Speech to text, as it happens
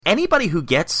anybody who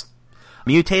gets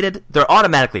mutated, they're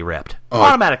automatically ripped.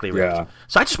 Automatically ripped. Yeah.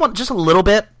 So I just want just a little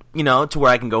bit, to where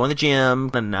I can go in the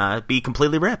gym and be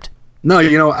completely ripped. No,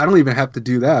 I don't even have to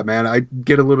do that, man. I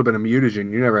get a little bit of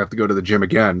mutagen. You never have to go to the gym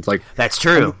again. It's like, that's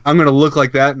true. I'm going to look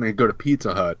like that and then go to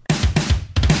Pizza Hut.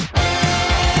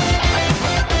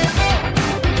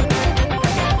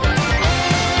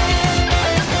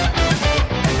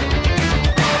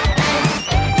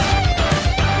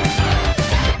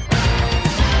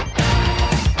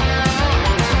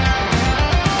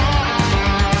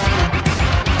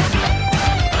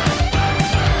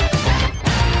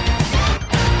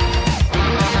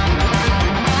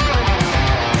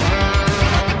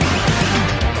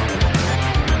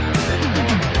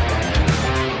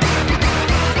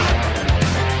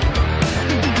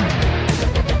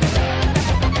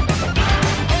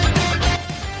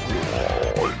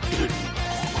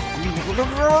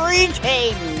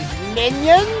 Greetings,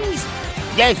 minions!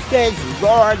 This is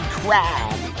Lord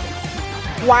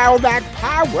Krabs. While that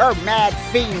power-mad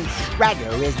fiend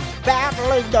Shredder is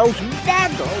battling those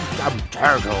meddlesome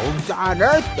turtles on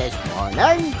Earth this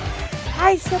morning,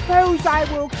 I suppose I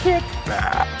will kick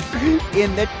back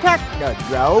in the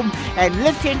Technodrome and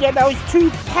listen to those two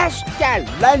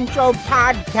pestilential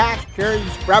podcasters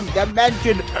from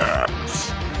Dimension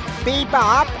X,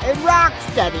 Bebop and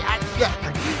Rocksteady.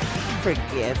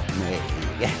 Forgive me.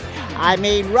 I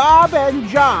mean Rob and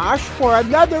Josh for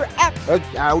another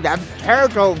episode of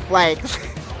Turtle Flakes.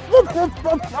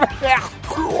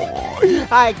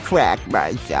 I cracked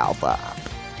myself up.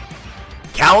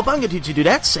 Cowabunga,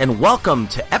 dudettes, and welcome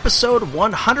to episode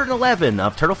 111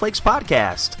 of Turtle Flakes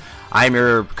Podcast. I'm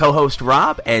your co-host,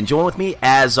 Rob, and join with me,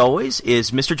 as always,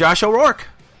 is Mr. Josh O'Rourke.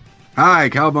 Hi,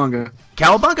 Cowabunga.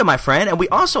 Cowabunga, my friend, and we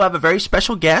also have a very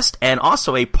special guest and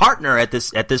also a partner at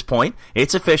this point.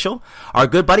 It's official. Our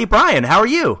good buddy Brian. How are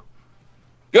you?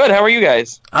 Good. How are you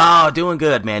guys? Oh, doing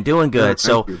good, man. Doing good.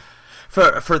 So,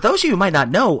 for those of you who might not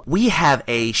know, we have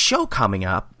a show coming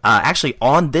up, actually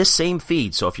on this same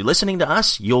feed. So if you're listening to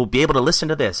us, you'll be able to listen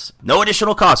to this. No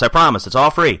additional cost, I promise. It's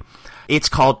all free. It's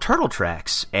called Turtle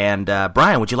Tracks. And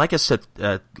Brian, would you like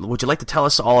to tell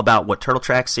us all about what Turtle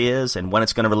Tracks is and when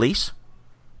it's going to release?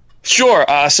 Sure.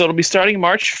 So it'll be starting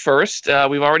March 1st.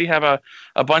 We've already have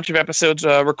a bunch of episodes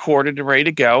recorded and ready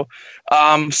to go.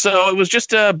 So it was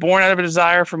just born out of a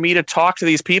desire for me to talk to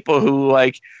these people who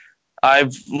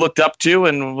I've looked up to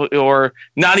or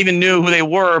not even knew who they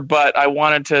were, but I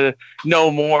wanted to know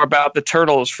more about the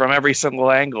Turtles from every single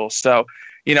angle. So,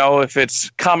 if it's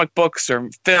comic books or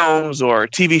films or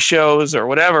TV shows or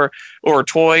whatever, or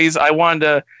toys, I wanted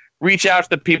to reach out to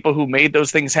the people who made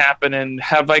those things happen and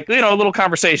have a little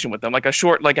conversation with them, like a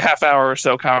short, a half hour or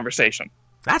so conversation.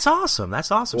 That's awesome.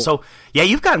 Cool. So yeah,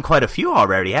 you've gotten quite a few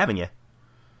already, haven't you?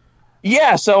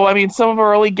 Yeah. So, I mean, some of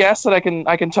our early guests that I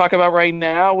can talk about right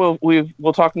now,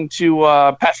 we're talking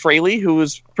to Pat Fraley, who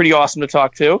was pretty awesome to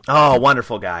talk to. Oh,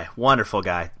 wonderful guy.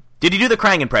 Did he do the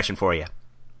Krang impression for you?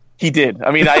 He did. I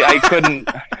mean, I couldn't.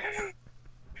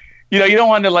 You don't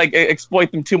want to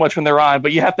exploit them too much when they're on,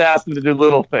 but you have to ask them to do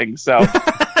little things. So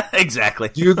exactly.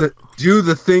 Do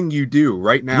the thing you do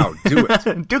right now. Do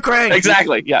it. Do Krang.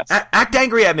 Exactly. Yes. Act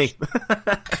angry at me.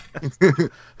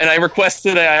 And I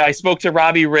requested. I spoke to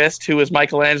Robbie Rist, who is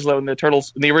Michelangelo in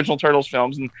the original Turtles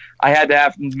films, and I had to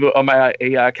have him do a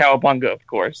Cowabunga, of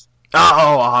course.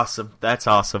 Oh, awesome! That's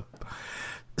awesome.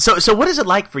 So what is it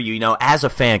like for you, as a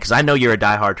fan? Because I know you're a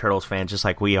diehard Turtles fan, just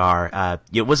like we are.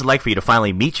 What's it like for you to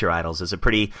finally meet your idols?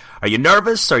 Are you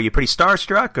nervous? Are you pretty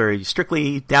starstruck? Or are you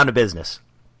strictly down to business?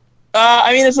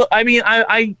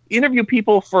 I interview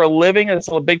people for a living, and it's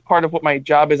a big part of what my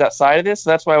job is outside of this.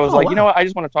 So that's why I was wow. You know what? I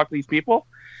just want to talk to these people.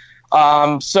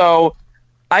 I'm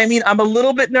a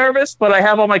little bit nervous, but I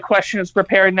have all my questions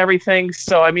prepared and everything.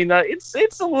 So,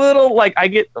 it's a little I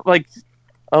get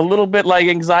a little bit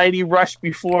anxiety rush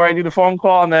before I do the phone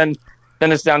call, and then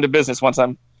it's down to business once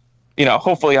I'm,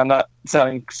 hopefully I'm not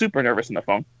sounding super nervous on the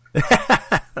phone.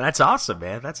 That's awesome,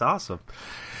 man. That's awesome.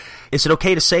 Is it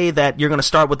okay to say that you're going to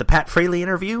start with the Pat Fraley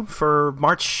interview for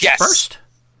March 1st?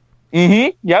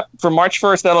 Mm-hmm. Yep. For March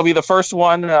 1st, that'll be the first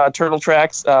one, Turtle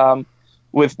Tracks,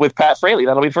 with Pat Fraley.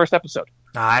 That'll be the first episode.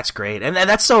 That's great, and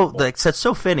that's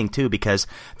so fitting too, because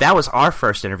that was our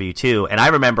first interview too, and I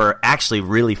remember actually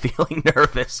really feeling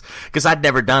nervous because I'd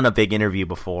never done a big interview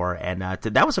before, and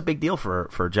that was a big deal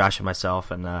for Josh and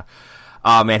myself, and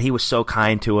man, he was so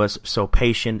kind to us, so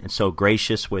patient, and so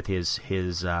gracious with his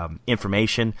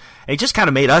information, and he just kind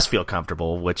of made us feel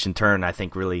comfortable, which in turn I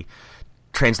think really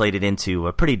translated into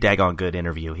a pretty daggone good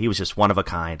interview. He was just one of a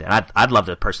kind, and I'd love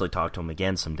to personally talk to him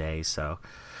again someday. So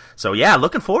So yeah,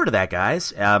 looking forward to that,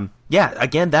 guys. Yeah,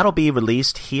 again, that'll be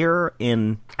released here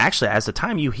actually, as the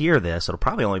time you hear this, it'll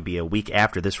probably only be a week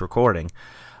after this recording,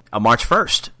 March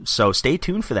 1st. So stay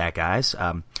tuned for that, guys.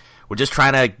 We're just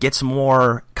trying to get some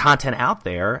more content out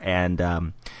there,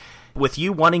 and with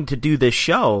you wanting to do this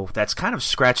show, that's kind of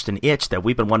scratched an itch that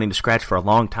we've been wanting to scratch for a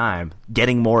long time,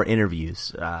 getting more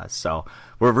interviews. So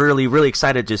we're really, really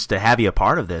excited just to have you a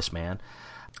part of this, man.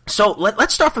 So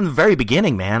let's start from the very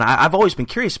beginning, man. I've always been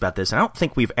curious about this, and I don't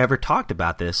think we've ever talked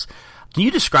about this. Can you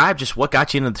describe just what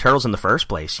got you into the Turtles in the first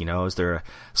place? You know, is there a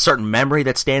certain memory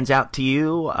that stands out to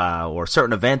you, or a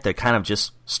certain event that kind of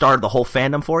just started the whole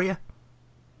fandom for you?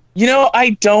 You know,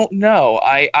 I don't know.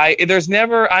 There's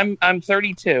never. I'm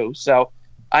 32, so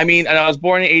I mean, and I was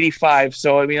born in '85,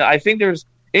 so I mean, I think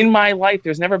in my life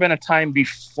there's never been a time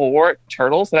before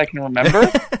Turtles that I can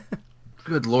remember.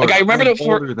 Good Lord! Like, I remember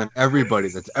older than everybody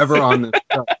that's ever on this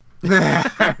show.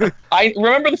 I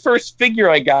remember the first figure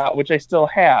I got, which I still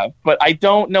have, but I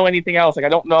don't know anything else. Like, I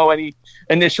don't know any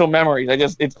initial memories.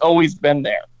 It's always been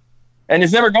there, and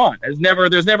it's never gone. There's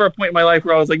never a point in my life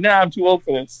where I was like, nah, I'm too old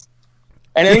for this.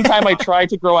 And anytime I tried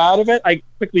to grow out of it, I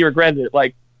quickly regretted it.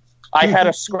 Like, I had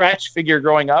a Scratch figure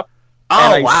growing up.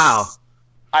 Oh, wow.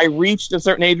 I reached a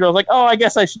certain age where I was like, oh, I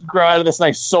guess I should grow out of this, and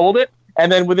I sold it. And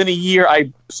then within a year,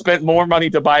 I spent more money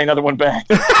to buy another one back.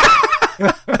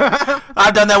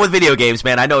 I've done that with video games,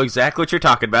 man. I know exactly what you're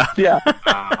talking about. Yeah.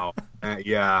 Wow.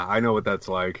 Yeah, I know what that's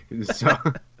like. So.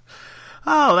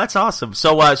 Oh, that's awesome.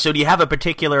 So do you have a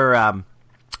particular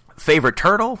favorite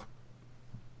turtle?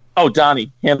 Oh,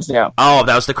 Donnie, hands down. Oh,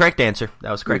 that was the correct answer.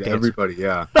 Everybody,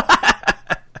 yeah.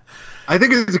 I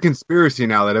think it's a conspiracy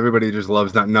now that everybody just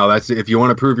loves that. No, that's if you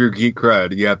want to prove your geek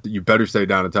cred, you better say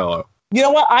Donatello. You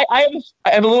know what? I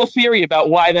have a little theory about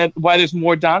why there's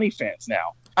more Donnie fans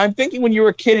now. I'm thinking when you were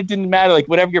a kid, it didn't matter, like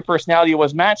whatever your personality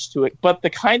was matched to it. But the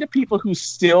kind of people who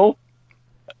still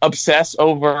obsess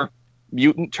over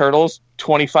mutant turtles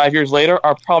 25 years later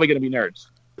are probably going to be nerds.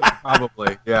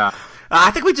 Probably, yeah.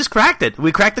 I think we just cracked it.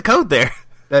 We cracked the code there.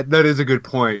 That is a good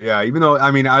point, yeah. Even though,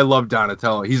 I mean, I love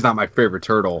Donatello. He's not my favorite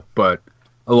turtle, but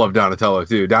I love Donatello,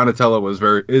 too. Donatello is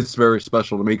very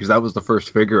special to me because that was the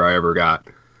first figure I ever got.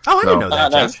 Oh, I didn't know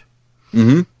that, Josh.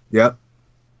 Mm-hmm, yep.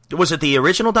 Was it the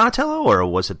original Donatello, or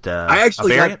was it I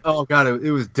actually a variant? Oh, God,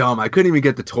 it was dumb. I couldn't even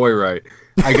get the toy right.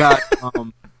 I got...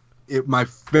 my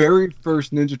very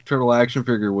first Ninja Turtle action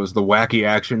figure was the Wacky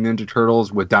Action Ninja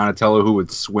Turtles with Donatello who would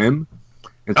swim.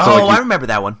 And so, I remember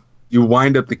that one. You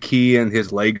wind up the key and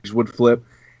his legs would flip.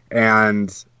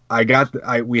 And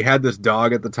we had this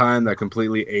dog at the time that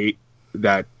completely ate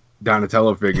that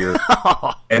Donatello figure.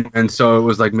 and so it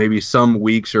was like maybe some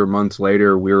weeks or months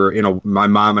later, my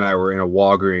mom and I were in a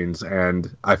Walgreens,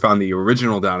 and I found the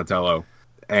original Donatello,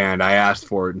 and I asked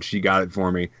for it, and she got it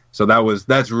for me. So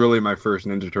that's really my first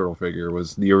Ninja Turtle figure,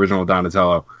 was the original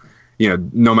Donatello. You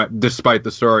know, despite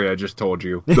the story I just told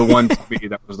you, the one to me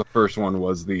that was the first one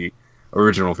was the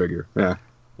original figure. Yeah.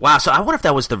 Wow. So I wonder if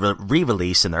that was the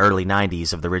re-release in the early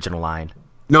 '90s of the original line.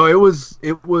 No, it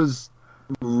was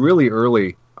really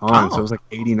early on. So it was like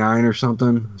 '89 or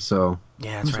something. So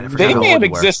yeah, that's right. They may have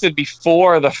existed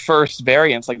before the first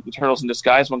variants, like the Turtles in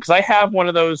Disguise one, because I have one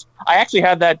of those. I actually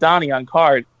had that Donnie on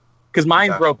card. Because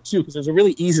mine broke, too, because it was a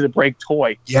really easy-to-break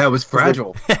toy. Yeah, it was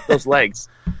fragile. Those legs.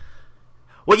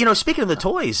 Well, you know, speaking of the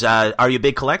toys, are you a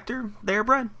big collector there,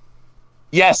 Brian?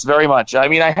 Yes, very much. I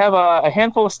mean, I have a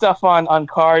handful of stuff on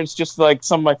cards, just like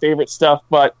some of my favorite stuff,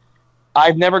 but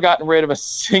I've never gotten rid of a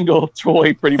single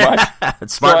toy, pretty much.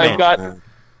 Smart man. I've got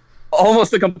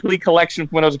almost a complete collection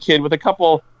from when I was a kid, with a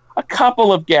couple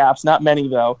of gaps, not many,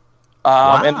 though.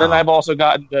 Wow. And then I've also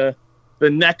gotten the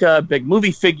NECA big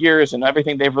movie figures and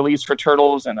everything they've released for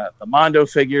Turtles, and the Mondo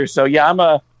figures. So yeah, I'm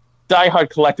a diehard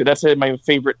collector. That's my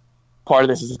favorite part of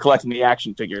this, is collecting the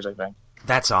action figures, I think.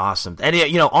 That's awesome. And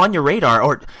you know, on your radar,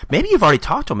 or maybe you've already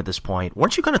talked to him at this point.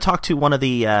 Weren't you going to talk to one of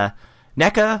the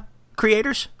NECA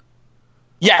creators?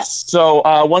 Yes.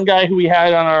 So one guy who we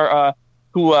had on our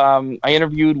I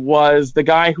interviewed was the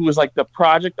guy who was like the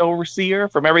project overseer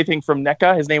from everything from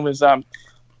NECA. His name was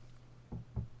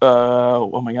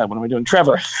oh my God, what am I doing?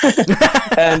 Trevor.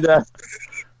 And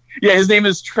yeah, his name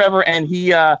is Trevor, and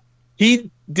he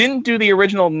didn't do the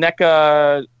original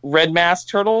NECA Red Mask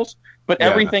Turtles, but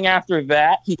everything after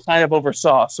that he kind of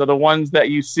oversaw. So the ones that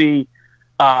you see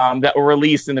that were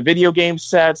released in the video game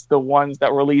sets, the ones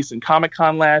that were released in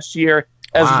Comic-Con last year,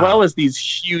 as well as these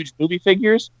huge movie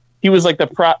figures, he was like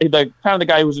the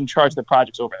guy who was in charge of the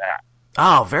projects over that.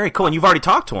 Oh, very cool. And you've already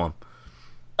talked to him.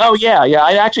 Oh, yeah.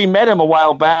 I actually met him a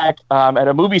while back at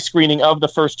a movie screening of the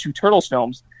first two Turtles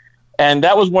films. And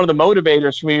that was one of the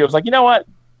motivators for me. I was like, you know what?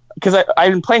 because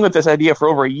I've been playing with this idea for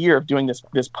over a year of doing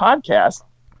this podcast.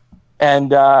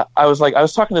 And I was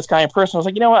talking to this guy in person. I was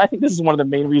like, you know what? I think this is one of the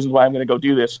main reasons why I'm going to go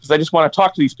do this, because I just want to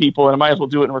talk to these people, and I might as well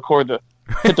do it and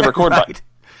hit the record Right. button.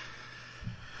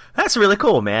 That's really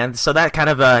cool, man. So that kind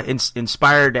of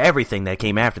inspired everything that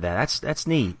came after that. That's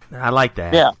neat. I like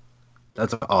that. Yeah.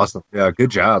 That's awesome. Yeah, good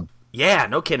job. Yeah,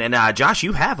 no kidding. And Josh,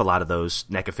 you have a lot of those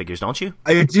NECA figures, don't you?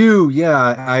 I do,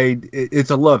 yeah. It's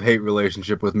a love-hate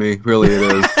relationship with me. Really, it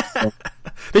is.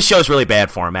 This show's really bad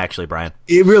for him, actually, Brian.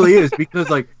 It really is, because,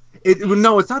 like,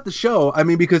 no, it's not the show. I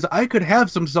mean, because I could have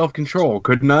some self-control,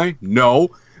 couldn't I? No.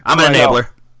 I'm an enabler.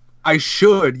 I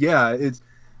should, yeah.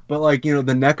 But, like, you know,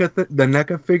 the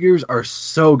NECA figures are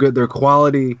so good. Their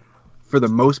quality, for the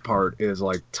most part, is,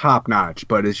 like, top-notch.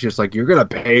 But it's just, like, you're going to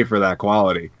pay for that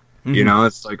quality. Mm-hmm. You know,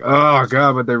 it's like, oh,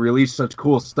 God, but they release such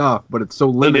cool stuff, but it's so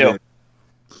limited.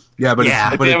 Yeah, but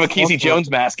yeah. They have a Casey Jones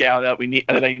mask out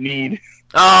that I need.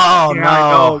 Oh,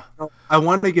 yeah, no. I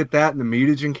want to get that in the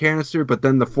mutagen canister, but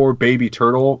then the 4 baby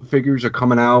turtle figures are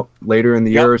coming out later in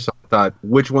the year, so I thought,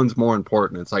 which one's more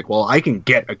important? It's like, well, I can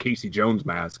get a Casey Jones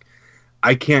mask.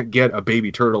 I can't get a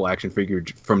baby turtle action figure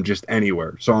from just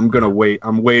anywhere, so I'm going to wait.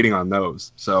 I'm waiting on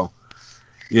those, so,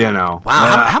 you know.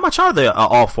 Wow, how much are the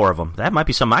all 4 of them? That might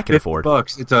be something I can afford.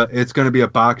 $50. It's going to be a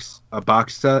box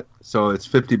set, so it's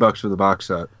 $50 for the box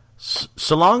set.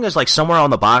 So long as, like, somewhere on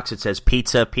the box it says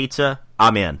pizza,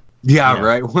 I'm in. Yeah, you know?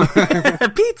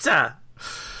 right. Pizza.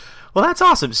 Well, that's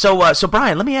awesome. So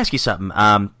Brian, let me ask you something.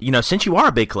 You know, since you are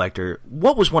a big collector,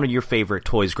 what was one of your favorite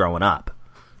toys growing up?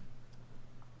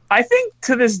 I think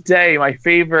to this day, my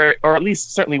favorite, or at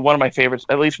least certainly one of my favorites,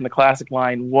 at least from the classic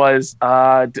line, was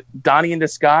Donnie in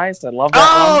Disguise. I love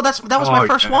that one. That was my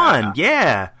first one.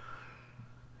 Yeah.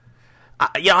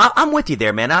 I'm with you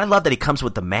there, man. I love that he comes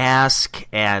with the mask,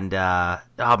 and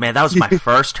oh man, that was my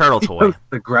first turtle toy.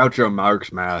 The Groucho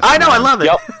Marx mask. I know, man. I love it.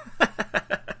 Yep.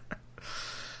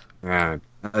 Man,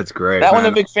 that's great. That one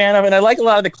I'm a big fan of, and I like a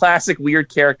lot of the classic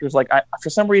weird characters. Like, for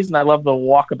some reason, I love the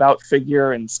Walkabout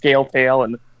figure and Scale Tail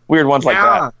and weird ones like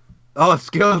that. Oh,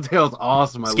 Scale Tail's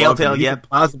awesome. Scale Tail, yeah. It's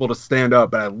impossible to stand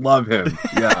up, but I love him.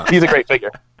 Yeah, he's a great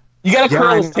figure. You got to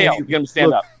curl his tail. You got him to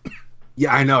stand up.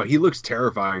 Yeah, I know. He looks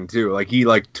terrifying too. Like, he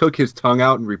took his tongue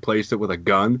out and replaced it with a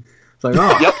gun. It's like,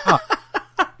 oh,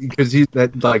 because he's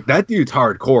that dude's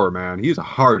hardcore, man. He's a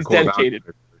hardcore. He's dedicated.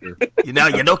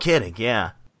 You're no kidding.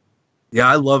 Yeah. Yeah,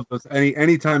 I love those.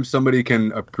 Anytime somebody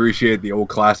can appreciate the old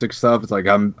classic stuff, it's like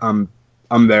I'm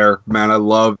there, man. I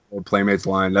love the Playmates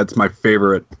line. That's my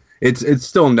favorite. It's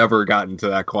still never gotten to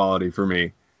that quality for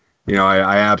me. You know,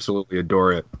 I absolutely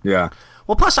adore it. Yeah.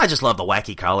 Well, plus I just love the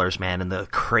wacky colors, man, and the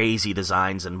crazy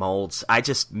designs and molds. I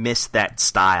just miss that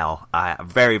style,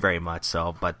 very, very much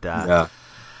so. But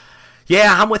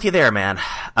yeah, I'm with you there, man.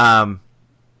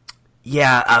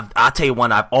 Yeah, I'll tell you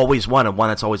one I've always wanted, one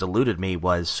that's always eluded me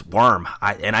was Worm.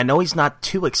 And I know he's not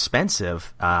too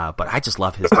expensive, but I just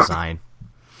love his design.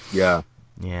 Yeah.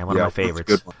 Yeah, one of my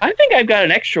favorites. I think I've got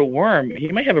an extra Worm. He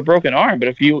might have a broken arm, but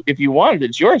if you wanted it,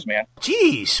 it's yours, man.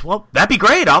 Jeez, well, that'd be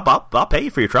great. I'll pay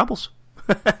you for your troubles.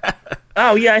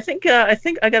 Oh yeah, I think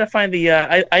I gotta find the.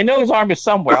 I know his arm is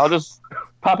somewhere. I'll just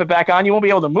pop it back on. You won't be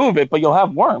able to move it, but you'll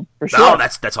have Worm for sure. Oh,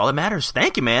 that's all that matters.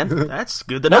 Thank you, man. That's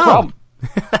good to know. Problem.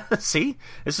 See,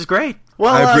 this is great.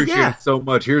 Well, I appreciate it so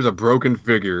much. Here's a broken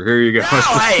figure. Here you go. No,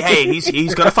 hey,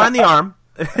 he's gonna find the arm,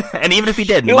 and even if he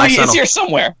didn't, it's here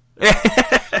somewhere.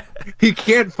 He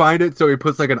can't find it, so he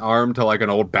puts like an arm to like an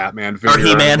old Batman figure. Or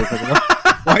He-Man.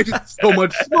 Why is it so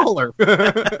much smaller?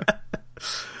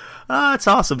 It's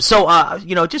awesome. So,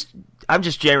 I'm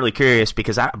just generally curious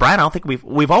because Brian, I don't think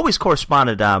we've always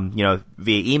corresponded,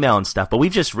 via email and stuff, but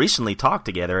we've just recently talked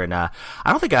together, and I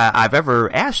don't think I've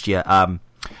ever asked you. Are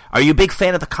you a big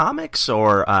fan of the comics,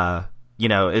 or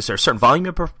is there a certain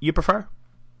volume you prefer?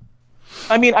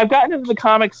 I mean, I've gotten into the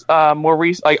comics more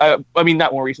recently. I mean,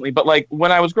 not more recently, but like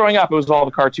when I was growing up, it was all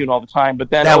the cartoon all the time. But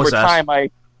then over time,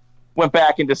 I went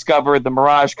back and discovered the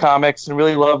Mirage comics and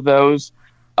really loved those.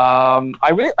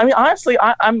 Honestly,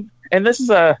 I'm, and this is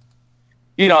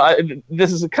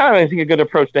this is kind of, I think, a good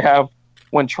approach to have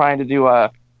when trying to do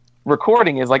a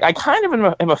recording is like, I kind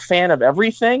of am a fan of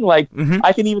everything. Like,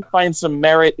 I can even find some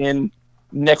merit in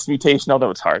Next Mutation,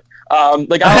 although it's hard. I'll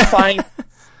find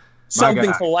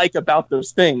something to like about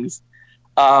those things.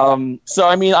 So,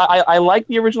 I mean, I like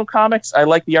the original comics. I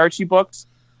like the Archie books.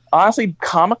 Honestly,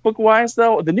 comic book wise,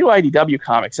 though, the new IDW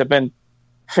comics have been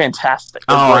fantastic.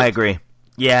 I agree.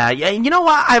 Yeah, you know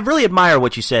what? I really admire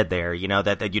what you said there. You know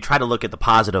that you try to look at the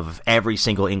positive of every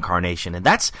single incarnation, and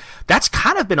that's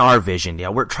kind of been our vision. You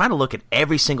know, we're trying to look at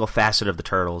every single facet of the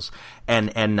Turtles,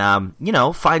 and you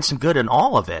know, find some good in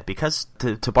all of it. Because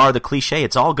to borrow the cliche,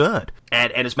 it's all good.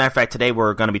 And as a matter of fact, today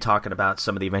we're going to be talking about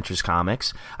some of the Adventures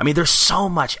comics. I mean, there's so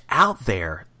much out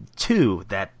there too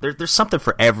that there's something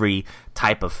for every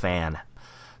type of fan.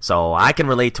 So I can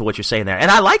relate to what you're saying there. And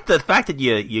I like the fact that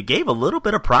you gave a little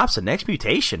bit of props to Next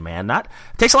Mutation, man. It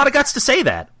takes a lot of guts to say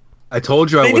that. I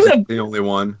told you I wasn't the only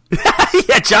one.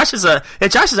 Yeah, Josh is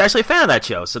actually a fan of that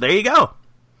show. So there you go.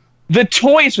 The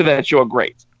toys for that show are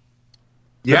great.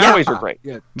 Yeah. The toys are great.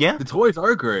 Yeah. The toys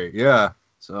are great, yeah.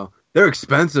 So they're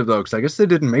expensive, though, because I guess they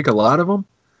didn't make a lot of them.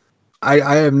 I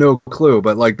have no clue,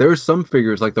 but like there's some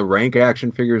figures, like the Rank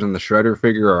action figures and the Shredder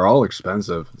figure are all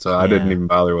expensive. So I didn't even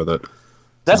bother with it.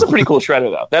 That's a pretty cool Shredder,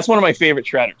 though. That's one of my favorite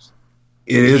Shredders.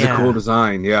 It is a cool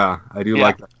design, yeah. I do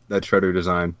like that Shredder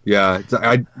design. Yeah,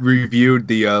 I reviewed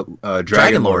the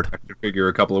Dragon Lord action figure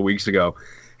a couple of weeks ago.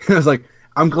 I was like,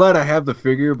 I'm glad I have the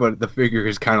figure, but the figure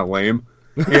is kind of lame.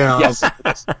 Yeah, Yes.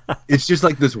 It's just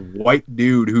like this white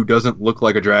dude who doesn't look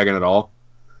like a dragon at all.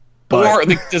 Or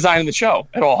the design of the show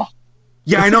at all.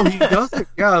 Yeah, I know he doesn't.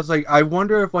 Yeah, I was like, I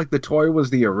wonder if like the toy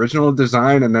was the original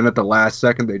design, and then at the last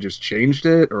second they just changed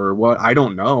it, or what? I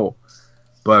don't know.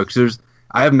 But cause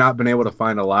I have not been able to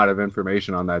find a lot of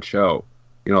information on that show.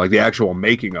 You know, like the actual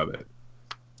making of it.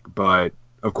 But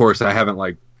of course, I haven't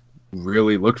like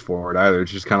really looked for it either.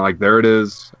 It's just kind of like there it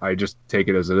is. I just take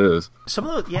it as it is. Some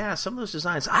of those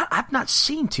designs, I've not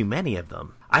seen too many of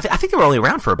them. I think they were only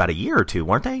around for about a year or two,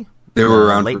 weren't they? They were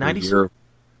around late for '90s. year.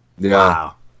 Yeah.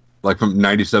 Wow. Like from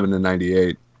 97 to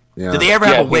 98. Yeah. Did they ever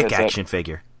have Yeah, a Wick that's it. action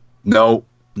figure? No.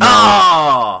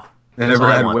 Oh! They never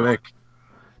what I had want. Wick.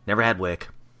 Never had Wick.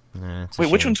 It's a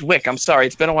Wait, which shame. one's Wick? I'm sorry,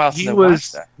 it's been a while since He I was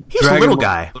watched that. He's a Dragon little Lord's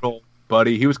guy. little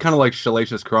buddy. He was kind of like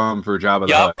Salacious Crumb for Jabba the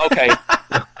Yep. Hutt. Okay.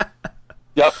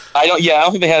 Yep. I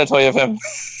don't think they had a toy of him.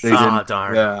 They Oh, didn't-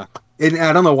 darn. Yeah. And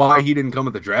I don't know why he didn't come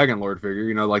with the Dragon Lord figure,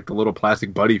 you know, like the little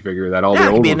plastic buddy figure that all Yeah, the it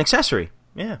could old be an ones. accessory.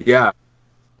 Yeah. Yeah.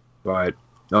 But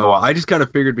I just kind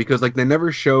of figured because like they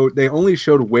only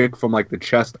showed Wick from like the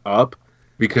chest up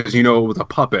because you know it was a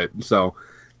puppet, so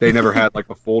they never had like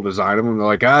a full design of him. They're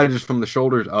like, just from the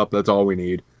shoulders up, that's all we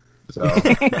need. So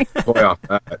boy off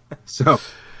that. So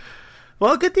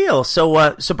Well, good deal.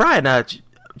 So Brian,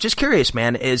 just curious,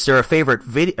 man, is there a favorite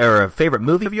video or a favorite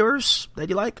movie of yours that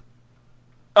you like?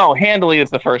 Oh, handily is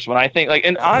the first one. I think, like,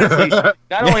 and honestly, not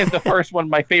only is the first one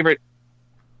my favorite,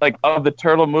 like, of the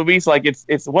Turtle movies, like,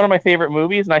 it's one of my favorite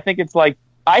movies, and I think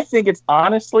it's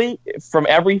honestly, from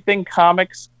everything,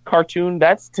 comics, cartoon,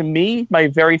 that's, to me, my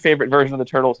very favorite version of the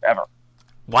Turtles ever.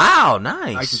 Wow, I can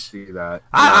nice. see that.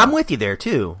 I'm with you there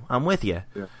too. I'm with you.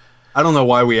 I don't know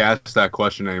why we asked that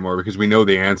question anymore because we know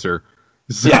the answer.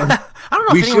 So I don't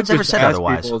know we if anyone's should ever just said ask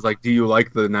otherwise. people, it's like, do you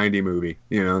like the 90 movie?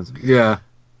 You know, yeah.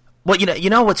 Well, you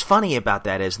know what's funny about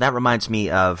that is that reminds me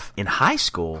of in high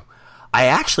school. I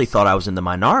actually thought I was in the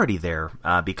minority there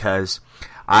because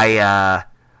I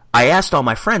asked all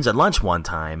my friends at lunch one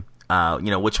time,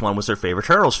 which one was their favorite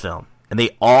Turtles film, and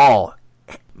they all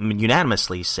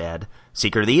unanimously said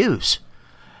Secret of the Ooze.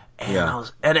 And Yeah.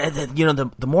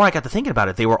 the more I got to thinking about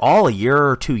it, they were all a year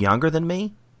or two younger than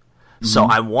me. So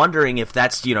I'm wondering if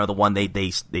that's the one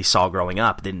they saw growing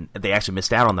up. Then they actually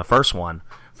missed out on the first one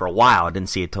for a while. I didn't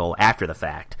see it till after the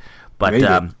fact. But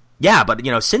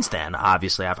but since then,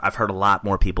 obviously, I've heard a lot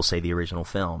more people say the original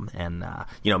film, and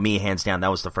me, hands down,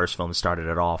 that was the first film that started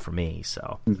it all for me.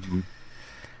 So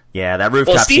yeah, that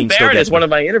rooftop Well, Steve scene still Barrett gets is one me. of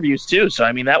my interviews, too, so,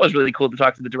 I mean, that was really cool to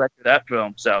talk to the director of that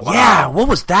film, so. Yeah, what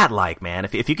was that like, man?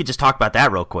 If you could just talk about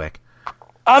that real quick.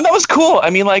 That was cool. I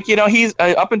mean, like, he's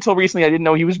up until recently, I didn't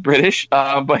know he was British,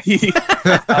 but he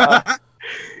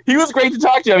he was great to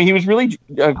talk to. I mean, he was really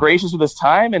gracious with his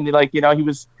time, and like, he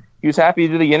was happy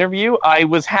to do the interview. I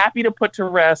was happy to put to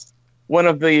rest one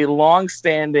of the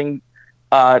long-standing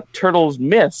Turtles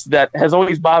myths that has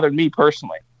always bothered me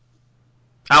personally.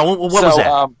 What was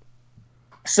that?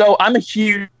 So I'm a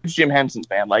huge Jim Henson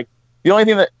fan. Like, the only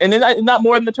thing that, and not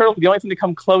more than the Turtles, but the only thing to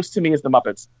come close to me is the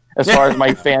Muppets as far as my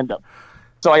fandom.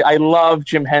 So I love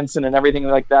Jim Henson and everything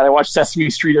like that. I watch Sesame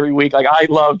Street every week. Like, I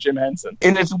love Jim Henson.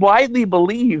 And it's widely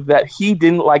believed that he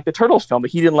didn't like the Turtles film,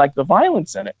 that he didn't like the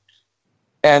violence in it.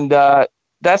 And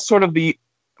that's sort of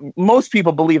most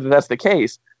people believe that that's the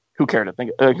case. Who cared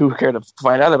to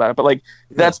find out about it? But like,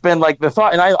 that's been like the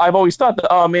thought. And I've always thought that,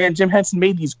 oh man, Jim Henson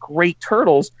made these great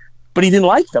Turtles, but he didn't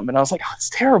like them. And I was like, oh, it's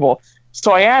terrible.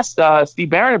 So I asked Steve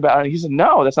Barrett about it. And he said,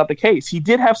 no, that's not the case. He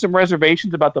did have some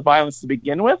reservations about the violence to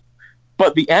begin with,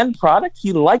 but the end product,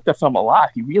 he liked the film a lot.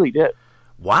 He really did.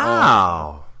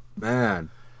 Wow. Man.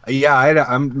 Yeah,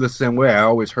 I'm the same way. I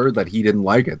always heard that he didn't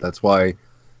like it. That's why,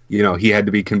 he had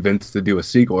to be convinced to do a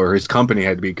sequel, or his company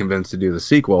had to be convinced to do the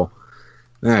sequel.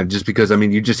 Man, just because,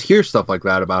 you just hear stuff like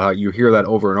that about how you hear that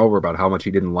over and over about how much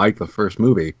he didn't like the first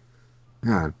movie.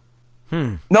 Man.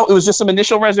 No, it was just some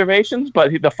initial reservations,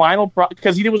 but the final,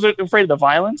 because he was afraid of the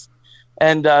violence,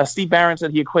 and Steve Barron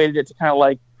said he equated it to kind of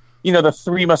like, the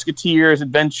Three Musketeers,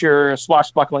 adventure,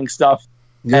 swashbuckling stuff,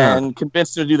 and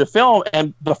convinced him to do the film.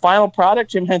 And the final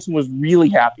product, Jim Henson was really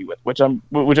happy with, which I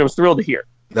was thrilled to hear.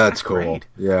 That's cool. Great.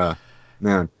 Yeah,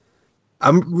 man.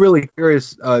 I'm really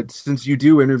curious, since you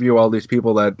do interview all these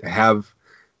people that have,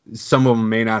 some of them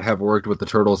may not have worked with the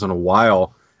Turtles in a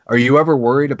while. Are you ever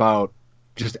worried about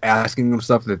just asking them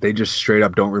stuff that they just straight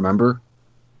up don't remember?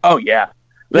 Oh yeah,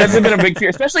 that's been a big fear,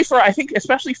 especially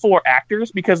for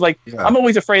actors, because I'm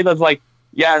always afraid of that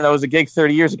was a gig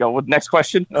 30 years ago. What, next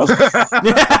question?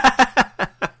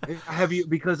 Have you?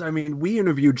 Because we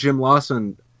interviewed Jim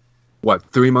Lawson,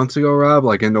 3 months ago, Rob,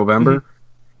 in November,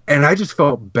 and I just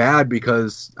felt bad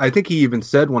because I think he even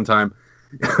said one time,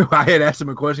 I had asked him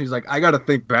a question. He's like, "I got to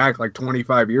think back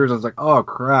 25 years." I was like, "Oh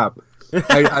crap."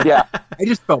 I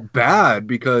just felt bad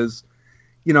because,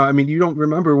 you don't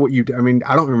remember what you.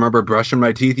 I don't remember brushing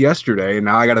my teeth yesterday, and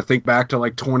now I got to think back to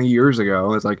 20 years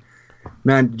ago. It's like,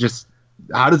 man, just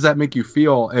how does that make you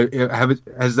feel?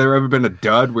 Has there ever been a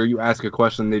dud where you ask a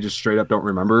question and they just straight up don't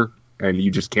remember, and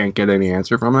you just can't get any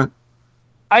answer from it?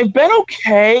 I've been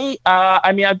okay.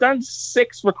 I've done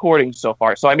 6 recordings so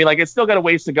far, so it's still got a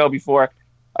ways to go before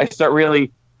I start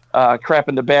really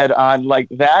crapping the bed on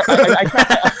that.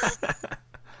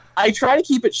 I try to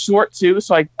keep it short too,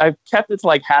 so I've kept it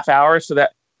to half hour, so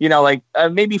that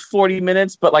maybe 40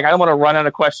 minutes, but I don't want to run out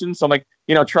of questions, so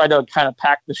I'm try to kind of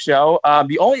pack the show.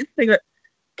 The only thing that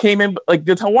came in,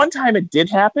 the one time it did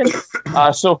happen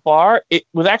so far, it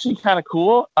was actually kind of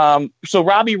cool. So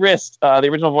Robbie Rist, the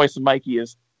original voice of Mikey,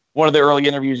 is one of the early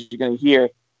interviews you're going to hear,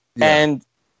 and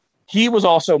he was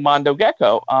also Mondo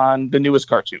Gecko on the newest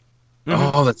cartoon.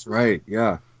 Oh, that's right.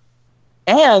 Yeah.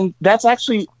 And that's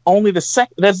actually only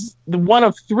that's the one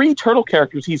of 3 turtle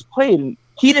characters he's played, and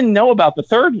he didn't know about the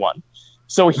third one.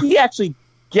 So he actually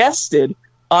guested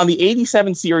on the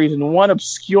 87 series in one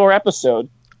obscure episode,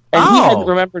 and he hadn't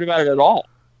remembered about it at all.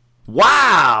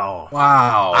 Wow.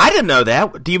 I didn't know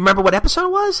that. Do you remember what episode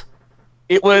it was?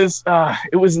 It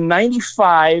was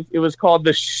 95. It was called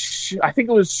I think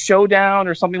it was Showdown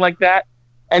or something like that.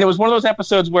 And it was one of those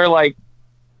episodes where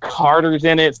Carter's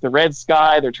in it. It's the red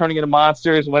sky. They're turning into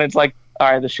monsters. When it's all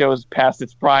right, the show is past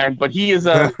its prime. But he is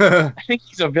I think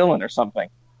he's a villain or something.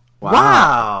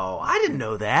 Wow. I didn't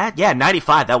know that. Yeah,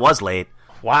 95. That was late.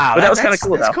 Wow. But that was kind of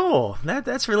cool. That's cool.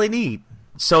 That's really neat.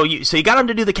 So you got him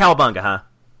to do the Cowabunga, huh?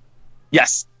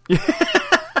 Yes.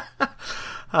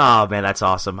 Oh man, that's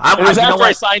awesome. It was after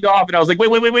I signed off, and I was like,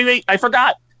 wait! I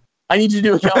forgot. I need you to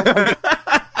do a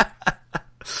Cowabunga.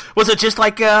 Was it just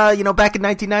back in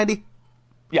 1990?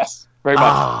 Yes, very much.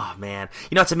 Oh man,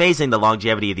 it's amazing the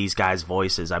longevity of these guys'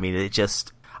 voices. It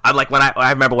just. I'm when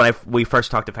I remember when we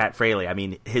first talked to Pat Fraley.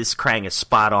 His Krang is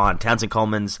spot on. Townsend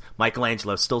Coleman's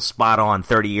Michelangelo is still spot on.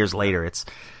 30 years later, it's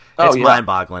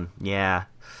mind-boggling. Yeah.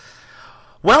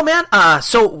 Well, man.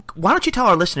 So why don't you tell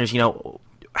our listeners,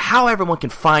 how everyone can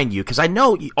find you? Because I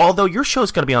know, although your show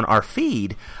is going to be on our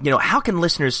feed, how can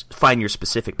listeners find your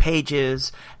specific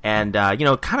pages and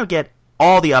kind of get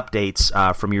all the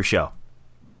updates from your show?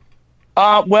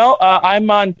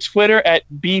 I'm on Twitter at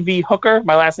BV Hooker.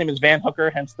 My last name is Van Hooker,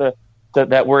 hence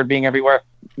that word being everywhere.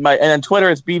 And on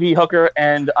Twitter it's BV Hooker,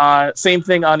 and same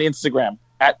thing on Instagram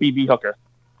at BV Hooker.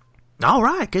 All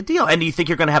right, good deal. And do you think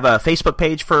you're going to have a Facebook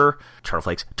page for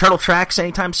Turtle Tracks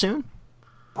anytime soon?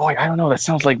 Boy, I don't know. That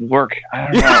sounds like work. I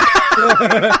don't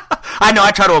know. I know.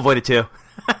 I try to avoid it too.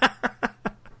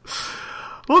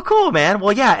 Well, cool, man.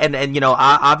 Well, yeah, and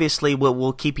obviously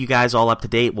we'll keep you guys all up to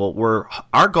date. Well,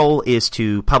 our goal is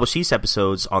to publish these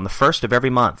episodes on the 1st of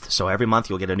every month. So every month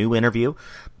you'll get a new interview,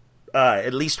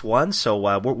 at least one. So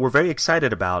we're very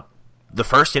excited about the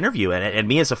first interview, and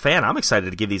me as a fan, I'm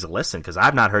excited to give these a listen because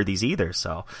I've not heard these either.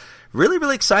 So really,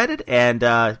 really excited. And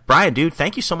Brian, dude,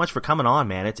 thank you so much for coming on,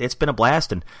 man. It's been a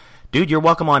blast, and dude, you're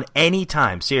welcome on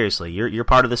anytime. Seriously, you're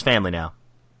part of this family now.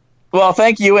 Well,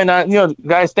 thank you, and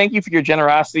guys, thank you for your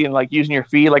generosity and using your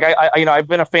feed. I've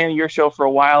been a fan of your show for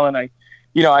a while, and I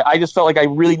just felt like I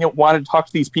really wanted to talk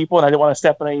to these people, and I didn't want to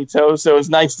step on any toes. So it's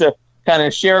nice to kind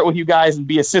of share it with you guys and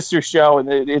be a sister show,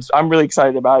 and I'm really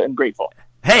excited about it and grateful.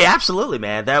 Hey, absolutely,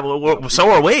 man.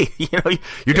 So are we.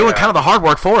 You're doing kind of the hard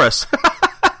work for us.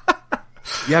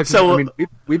 Yeah, so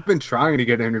we've been trying to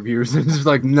get interviews, and it's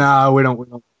just no, we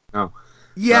don't. No.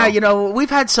 Yeah, So, we've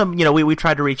had some, we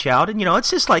tried to reach out, and, it's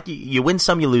just like you win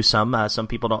some, you lose some. Some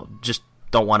people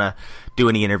don't want to do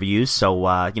any interviews, so,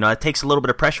 it takes a little bit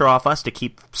of pressure off us to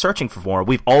keep searching for more.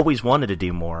 We've always wanted to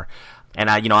do more. And,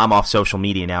 I'm off social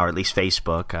media now, or at least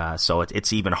Facebook, so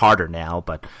it's even harder now.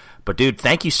 But, dude,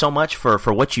 thank you so much for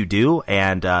what you do.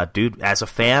 And, dude, as a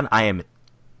fan, I am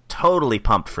totally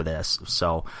pumped for this.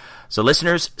 So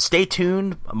listeners, stay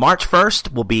tuned. March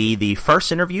 1st will be the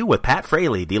first interview with Pat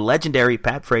Fraley, the legendary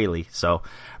Pat Fraley. So,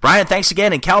 Brian, thanks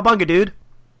again, and cowabunga, dude.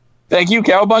 Thank you,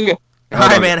 cowabunga. All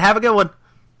right, man. Have a good one.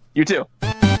 You too.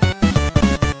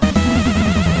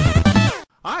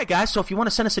 All right, guys, so if you want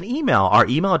to send us an email, our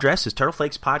email address is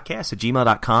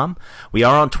turtleflakespodcast@gmail.com. We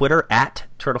are on Twitter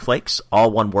 @turtleflakes,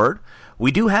 all one word.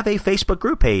 We do have a Facebook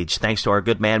group page, thanks to our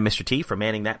good man, Mr. T, for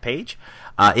manning that page.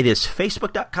 It is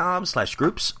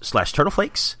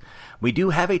facebook.com/groups/turtleflakes. We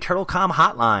do have a TurtleCom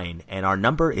hotline, and our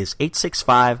number is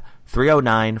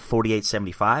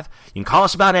 865-309-4875. You can call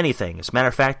us about anything. As a matter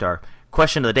of fact, our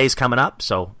question of the day is coming up,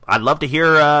 so I'd love to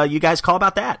hear you guys call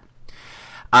about that.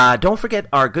 Don't forget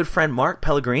our good friend Mark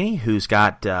Pellegrini, who's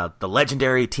got the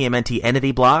legendary TMNT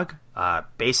Entity blog.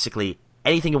 Basically,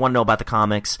 anything you want to know about the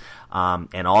comics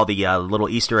and all the little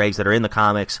Easter eggs that are in the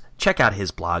comics, check out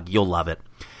his blog. You'll love it.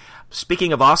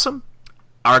 Speaking of awesome,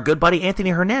 our good buddy Anthony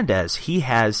Hernandez, he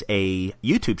has a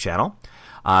YouTube channel.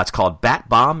 It's called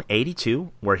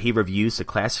BatBomb82, where he reviews the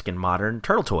classic and modern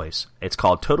turtle toys. It's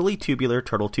called Totally Tubular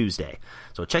Turtle Tuesday.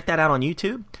 So check that out on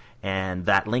YouTube, and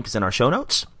that link is in our show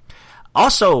notes.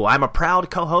 Also, I'm a proud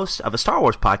co-host of a Star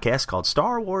Wars podcast called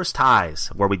Star Wars Ties,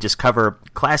 where we just cover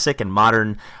classic and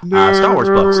modern Star Wars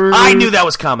books. I knew that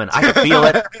was coming. I could feel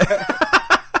it.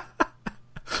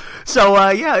 So,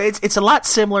 it's a lot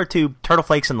similar to Turtle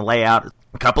Flakes in the layout.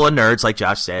 A couple of nerds, like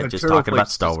Josh said, just talking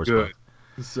about Star Wars books.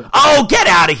 Oh, get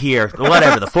out of here!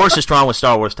 Whatever. The Force is strong with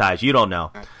Star Wars Ties. You don't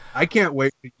know. I can't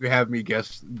wait to have me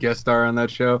guest star on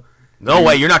that show. No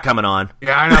way, you're not coming on.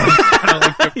 Yeah, I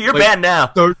know. You're bad now.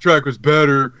 Star Trek was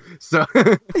better. So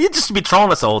you just be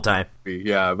trolling us the whole time.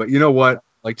 Yeah, but you know what?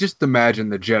 Like, just imagine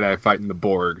the Jedi fighting the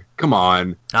Borg. Come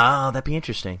on. Oh, that'd be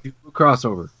interesting.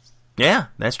 Crossover. Yeah,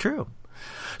 that's true.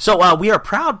 So we are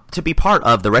proud to be part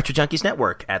of the Retro Junkies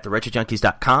Network at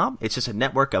theretrojunkies.com. It's just a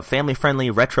network of family-friendly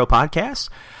retro podcasts.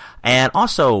 And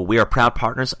also, we are proud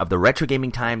partners of the Retro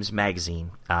Gaming Times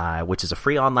magazine, which is a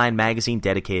free online magazine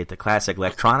dedicated to classic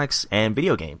electronics and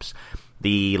video games.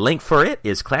 The link for it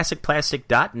is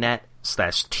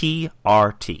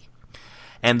classicplastic.net/TRT.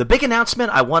 And the big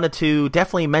announcement I wanted to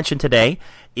definitely mention today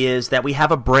is that we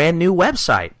have a brand new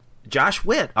website. Josh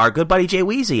Witt, our good buddy Jay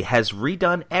Weezy, has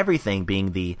redone everything,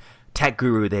 being the tech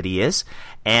guru that he is.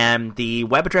 And the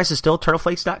web address is still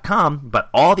turtleflakes.com, but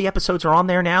all the episodes are on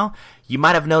there now. You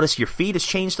might have noticed your feed has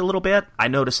changed a little bit. I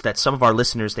noticed that some of our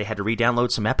listeners, they had to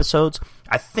re-download some episodes.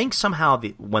 I think somehow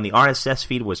when the RSS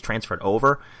feed was transferred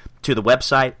over to the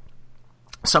website,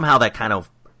 somehow that kind of,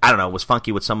 was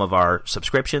funky with some of our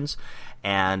subscriptions,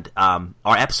 and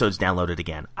our episodes downloaded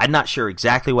again. I'm not sure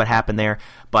exactly what happened there,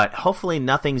 but hopefully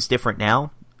nothing's different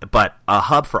now. But a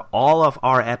hub for all of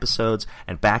our episodes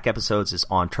and back episodes is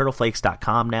on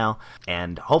turtleflakes.com now,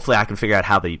 and hopefully I can figure out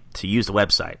how to use the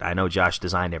website. I know Josh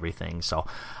designed everything, so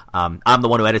I'm the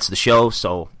one who edits the show,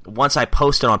 so once I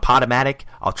post it on Podomatic,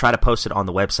 I'll try to post it on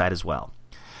the website as well.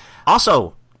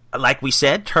 Also, like we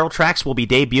said, Turtle Tracks will be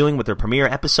debuting with their premiere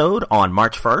episode on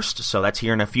March 1st, so that's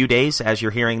here in a few days as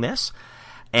you're hearing this.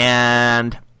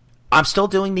 And I'm still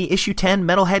doing the Issue 10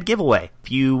 Metalhead giveaway.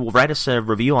 If you write us a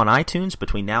review on iTunes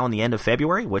between now and the end of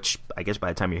February, which I guess by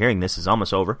the time you're hearing this is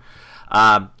almost over,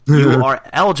 you are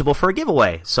eligible for a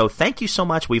giveaway. So thank you so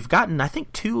much. We've gotten, I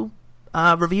think, 2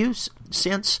 reviews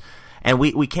since, and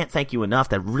we can't thank you enough.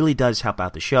 That really does help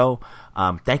out the show.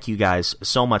 Thank you guys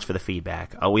so much for the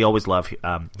feedback. We always love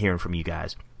hearing from you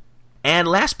guys. And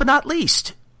last but not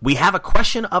least, we have a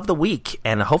question of the week,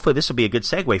 and hopefully this will be a good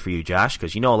segue for you, Josh,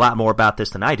 because you know a lot more about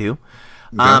this than I do.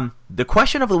 Okay. The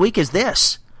question of the week is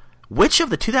this: which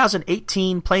of the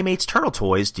 2018 Playmates Turtle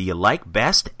toys do you like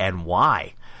best, and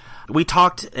why? We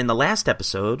talked in the last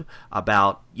episode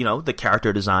about, the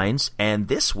character designs, and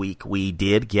this week we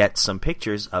did get some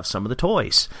pictures of some of the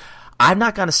toys. I'm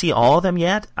not going to see all of them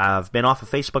yet. I've been off of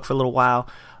Facebook for a little while,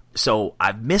 so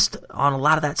I've missed on a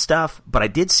lot of that stuff, but I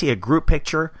did see a group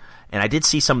picture. And I did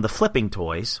see some of the flipping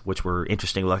toys, which were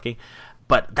interesting looking.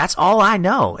 But that's all I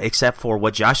know, except for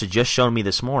what Josh had just shown me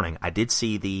this morning. I did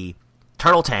see the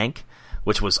Turtle Tank,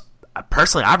 which was,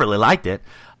 personally, I really liked it.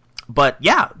 But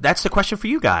yeah, that's the question for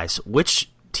you guys.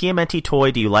 Which TMNT toy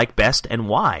do you like best and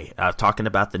why? Talking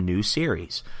about the new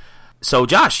series. So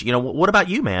Josh, what about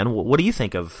you, man? What do you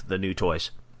think of the new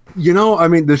toys? I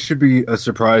mean, this should be a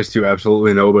surprise to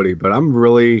absolutely nobody, but I'm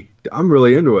really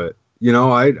into it.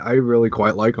 I really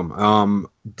quite like them.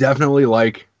 Definitely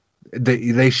like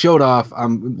they showed off.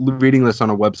 I'm reading this on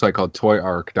a website called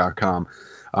toyark.com.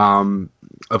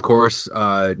 Of course,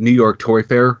 New York Toy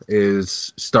Fair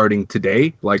is starting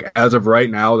today. Like as of right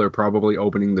now, they're probably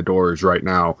opening the doors right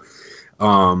now.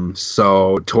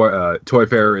 So Toy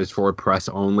Fair is for press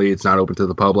only. It's not open to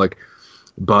the public.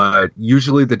 But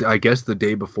usually, I guess the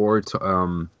day before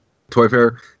Toy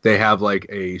Fair, they have like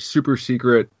a super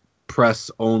secret press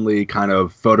only kind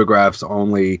of photographs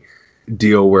only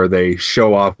deal where they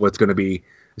show off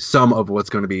some of what's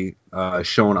going to be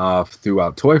shown off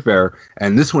throughout Toy Fair.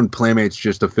 And this one, Playmates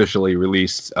just officially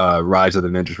released Rise of the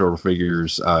Ninja Turtle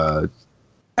figures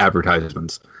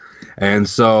advertisements. And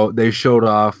so they showed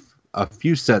off a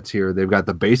few sets here. They've got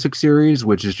the basic series,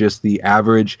 which is just the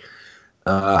average.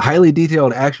 Highly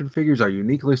detailed action figures are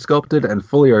uniquely sculpted and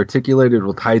fully articulated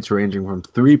with heights ranging from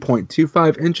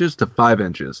 3.25 inches to 5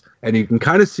 inches. And you can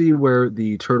kind of see where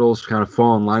the turtles kind of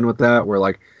fall in line with that, where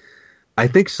like I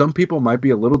think some people might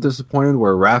be a little disappointed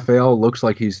where Raphael looks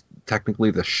like he's technically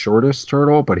the shortest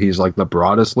turtle, but he's like the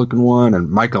broadest looking one,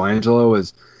 and Michelangelo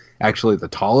is actually the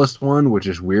tallest one, which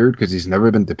is weird because he's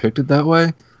never been depicted that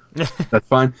way. That's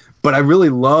fine. But I really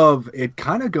love it,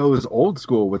 kind of goes old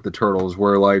school with the turtles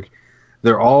where like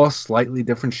they're all slightly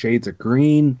different shades of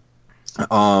green.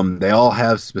 They all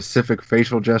have specific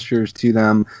facial gestures to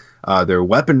them. Their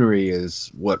weaponry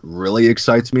is what really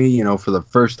excites me. For the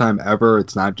first time ever,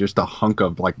 it's not just a hunk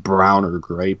of like brown or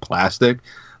gray plastic.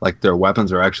 Like their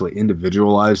weapons are actually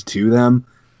individualized to them,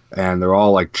 and they're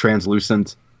all like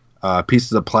translucent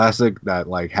pieces of plastic that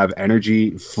like have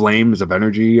flames of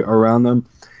energy around them.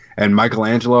 And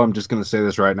Michelangelo, I'm just going to say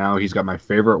this right now, he's got my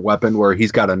favorite weapon where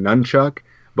he's got a nunchuck,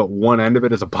 but one end of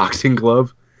it is a boxing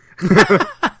glove.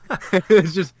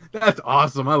 That's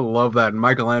awesome. I love that. And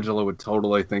Michelangelo would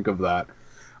totally think of that.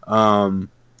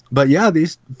 But yeah,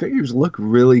 these figures look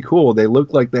really cool. They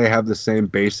look like they have the same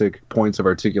basic points of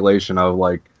articulation of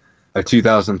like a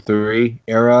 2003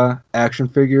 era action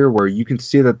figure where you can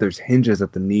see that there's hinges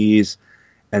at the knees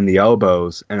and the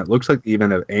elbows, and it looks like they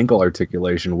even have ankle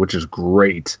articulation, which is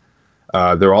great.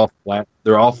 They're all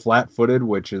flat-footed,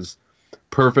 which is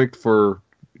perfect for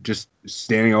just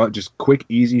standing up, just quick,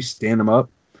 easy, stand them up.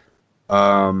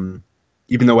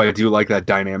 Even though I do like that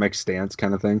dynamic stance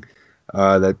kind of thing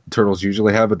that turtles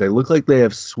usually have, but they look like they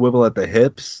have swivel at the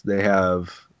hips. They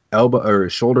have elbow or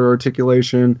shoulder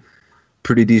articulation,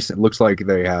 pretty decent. Looks like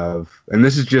they have, and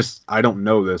this is just, I don't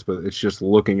know this, but it's just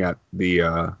looking at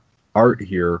the art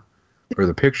here or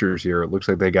the pictures here. It looks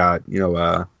like they got,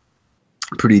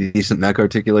 pretty decent neck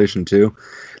articulation too.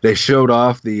 They showed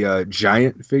off the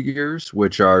giant figures,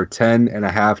 which are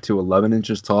 10.5 to 11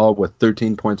 inches tall with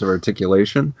 13 points of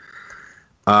articulation.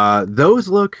 Those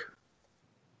look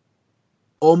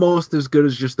almost as good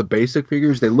as just the basic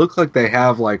figures. They look like they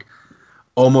have like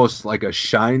almost like a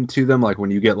shine to them, like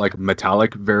when you get like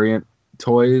metallic variant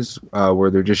toys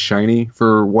where they're just shiny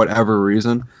for whatever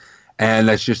reason. And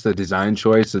that's just a design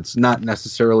choice. It's not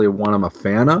necessarily one I'm a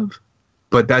fan of.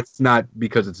 But that's not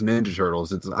because it's Ninja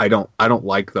Turtles. I don't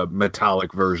like the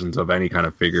metallic versions of any kind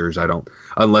of figures. I don't,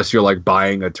 unless you're like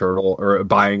buying a turtle or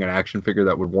buying an action figure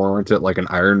that would warrant it, like an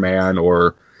Iron Man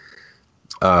or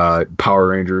Power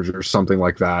Rangers or something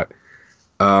like that.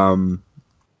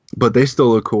 But they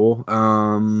still look cool.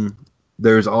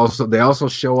 They also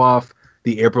show off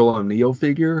the April O'Neil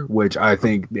figure, which I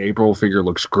think the April figure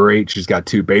looks great. She's got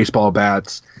 2 baseball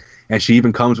bats, and she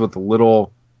even comes with a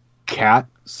little cat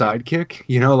sidekick,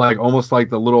 like almost like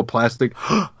the little plastic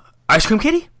Ice Cream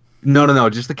Kitty? No,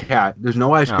 just the cat. There's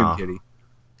no Ice Cream Kitty.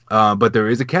 But there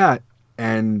is a cat,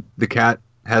 and the cat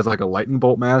has like a lightning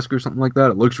bolt mask or something like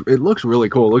that. It looks really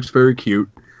cool. It looks very cute.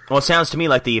 Well, it sounds to me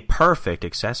like the perfect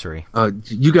accessory.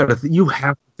 You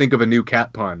have to think of a new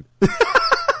cat pun.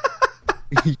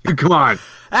 Come on.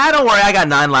 Don't worry, I got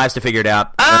 9 lives to figure it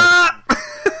out.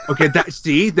 Okay,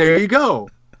 see, there you go.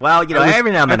 Well,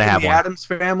 every now and then I have the one. Addams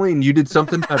Family, and you did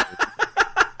something better.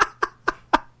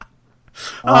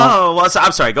 I'm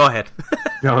sorry. Go ahead.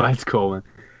 No, that's cool,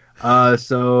 man.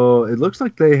 So it looks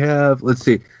like they have. Let's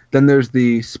see. Then there's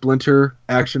the Splinter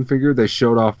action figure. They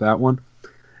showed off that one.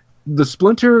 The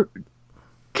Splinter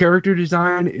character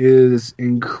design is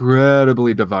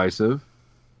incredibly divisive,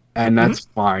 and that's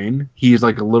fine. He's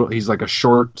like a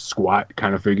short, squat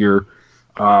kind of figure.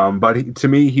 But to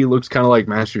me, he looks kind of like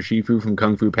Master Shifu from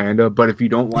Kung Fu Panda. But if you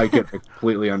don't like it, I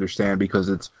completely understand because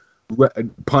it's,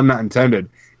 pun not intended,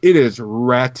 it is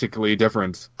radically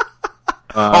different.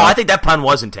 I think that pun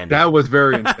was intended. That was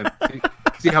very intended.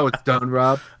 See how it's done,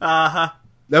 Rob? Uh-huh.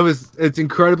 it's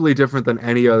incredibly different than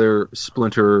any other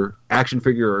Splinter action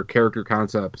figure or character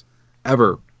concept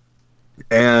ever.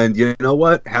 And you know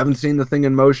what? Haven't seen the thing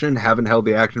in motion, haven't held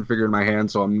the action figure in my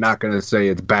hand, so I'm not going to say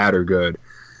it's bad or good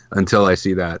until I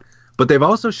see that. But they've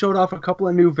also showed off a couple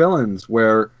of new villains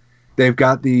where they've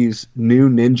got these new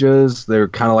ninjas. They're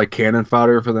kind of like cannon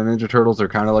fodder for the Ninja Turtles. They're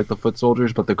kind of like the foot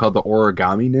soldiers, but they're called the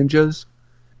Origami Ninjas.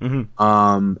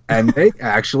 Mm-hmm. And they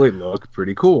actually look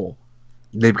pretty cool.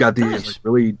 They've got these like,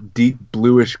 really deep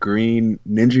bluish green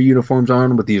ninja uniforms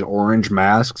on with these orange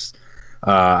masks.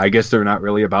 I guess they're not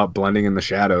really about blending in the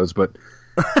shadows, but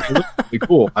they look really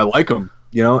cool. I like them,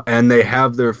 you know. And they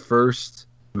have their first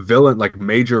villain, like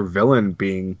major villain,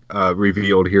 being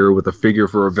revealed here with a figure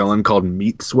for a villain called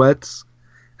Meat Sweats.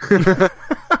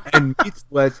 And Meat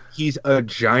Sweats, he's a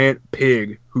giant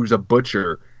pig who's a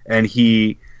butcher, and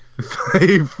he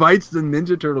fights the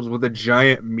Ninja Turtles with a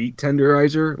giant meat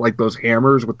tenderizer, like those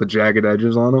hammers with the jagged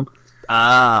edges on them.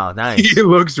 Oh, nice. He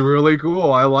looks really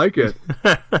cool. I like it.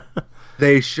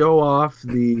 They show off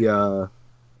the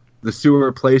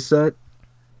sewer playset,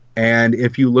 and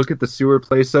if you look at the sewer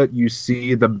playset, you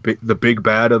see the big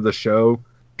bad of the show,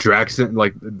 Draxon,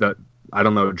 like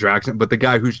Draxon, but the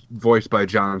guy who's voiced by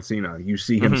John Cena. You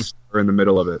see him in the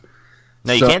middle of it.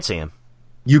 No, you can't see him.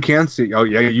 You can see. Oh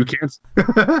yeah, you can.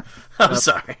 I'm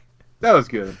sorry. That was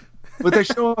good. But they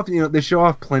show off, they show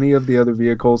off plenty of the other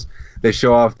vehicles. They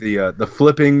show off the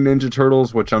flipping Ninja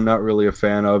Turtles, which I'm not really a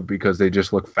fan of because they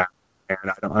just look fat, and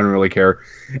I don't really care.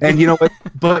 And you know what?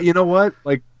 But you know what?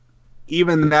 Like,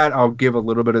 even that I'll give a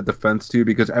little bit of defense to,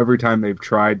 because every time they've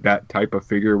tried that type of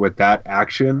figure with that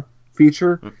action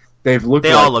feature, they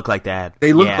all look like that.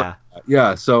 They look like that.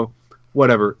 Yeah. So.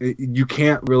 Whatever, you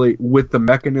can't really, with the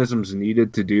mechanisms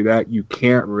needed to do that, you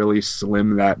can't really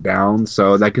slim that down,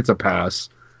 so that gets a pass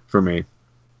for me.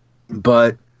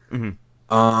 But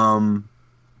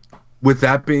with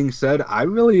that being said, I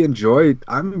really enjoyed.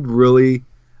 I'm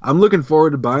looking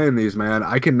forward to buying these, man.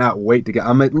 I cannot wait to get.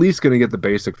 I'm at least going to get the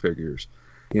basic figures.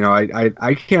 You know,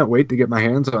 I can't wait to get my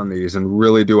hands on these and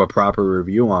really do a proper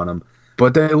review on them.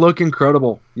 But they look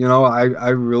incredible. You know, I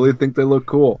really think they look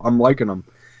cool. I'm liking them.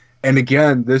 And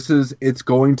again, it's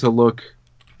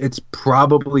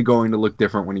probably going to look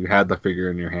different when you had the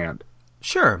figure in your hand.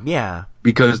 Sure, yeah.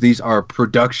 Because these are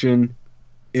production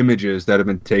images that have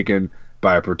been taken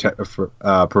by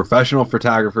a professional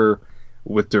photographer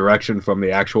with direction from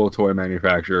the actual toy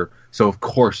manufacturer. So, of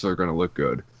course, they're going to look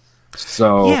good.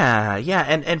 So yeah,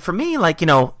 and for me, like, you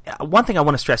know, one thing I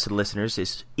want to stress to the listeners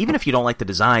is, even if you don't like the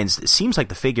designs, it seems like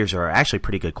the figures are actually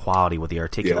pretty good quality with the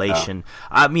articulation.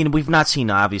 Yeah. I mean, we've not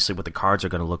seen obviously what the cards are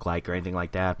going to look like or anything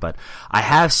like that, but I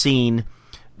have seen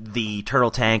the Turtle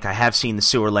Tank, I have seen the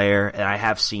Sewer Layer, and I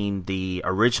have seen the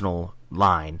original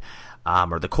line,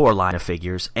 or the core line of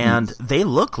figures, and they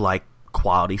look like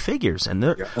quality figures. And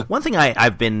one thing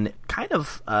I've been kind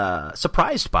of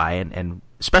surprised by, and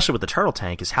especially with the Turtle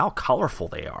Tank, is how colorful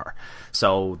they are.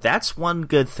 So that's one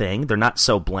good thing. They're not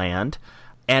so bland.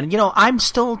 And, you know, I'm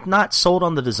still not sold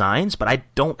on the designs, but I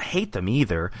don't hate them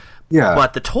either. Yeah.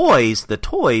 But the toys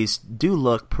do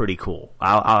look pretty cool.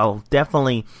 I'll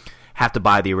definitely have to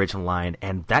buy the original line,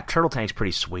 and that Turtle Tank's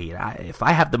pretty sweet. If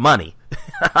I have the money,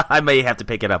 I may have to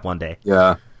pick it up one day.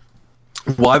 Yeah.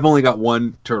 Well, I've only got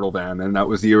one Turtle Van, and that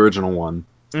was the original one.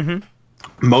 Mm-hmm.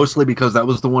 Mostly because that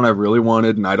was the one I really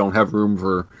wanted, and I don't have room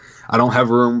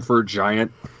for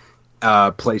giant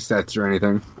play sets or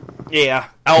anything. Yeah.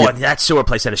 Oh, and that sewer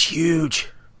play set is huge.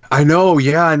 I know.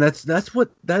 Yeah, and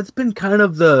that's been kind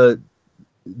of the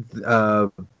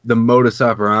modus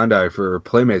operandi for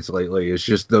Playmates lately. Is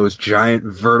just those giant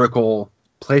vertical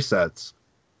play sets,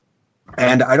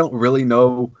 and I don't really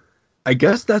know. I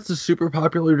guess that's a super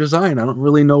popular design. I don't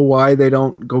really know why they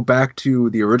don't go back to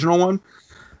the original one.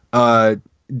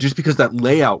 Just because that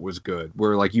layout was good,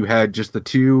 where like you had just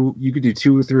you could do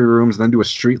 2 or 3 rooms and then do a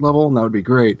street level, and that would be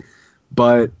great.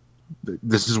 But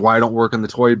this is why I don't work in the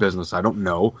toy business. I don't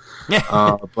know.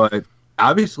 But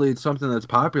obviously it's something that's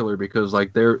popular because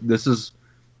like this is,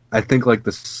 I think, like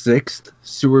the 6th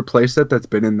sewer playset that's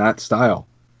been in that style.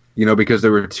 You know, because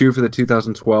there were 2 for the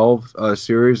 2012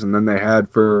 series, and then they had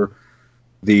for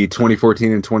the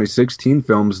 2014 and 2016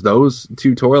 films, those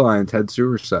 2 toy lines had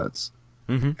sewer sets.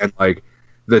 Mm-hmm. And like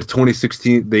the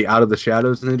 2016, the Out of the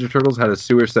Shadows Ninja Turtles had a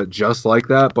sewer set just like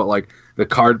that, but like the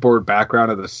cardboard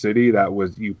background of the city that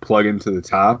was you plug into the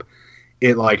top,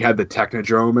 it like had the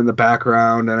Technodrome in the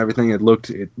background and everything. It looked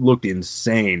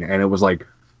insane, and it was like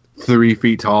 3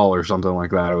 feet tall or something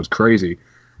like that. It was crazy,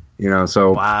 you know.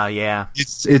 So wow, yeah,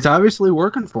 it's obviously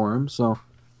working for him. So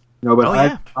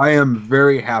but I am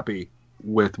very happy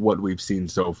with what we've seen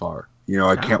so far. You know,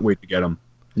 I can't wait to get them.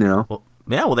 You know. Well,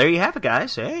 yeah. Well, there you have it,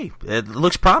 guys. Hey, it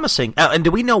looks promising. And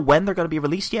do we know when they're going to be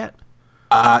released yet?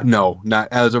 No, not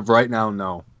as of right now.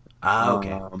 No.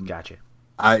 Okay, gotcha.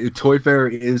 Toy Fair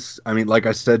is. I mean, like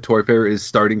I said, Toy Fair is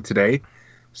starting today,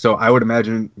 so I would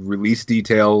imagine release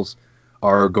details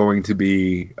are going to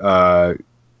be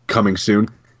coming soon.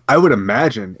 I would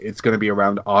imagine it's going to be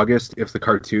around August if the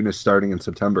cartoon is starting in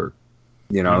September.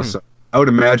 You know, so I would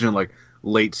imagine like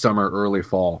late summer, early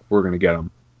fall, we're going to get them.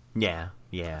 Yeah,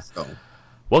 yeah. So.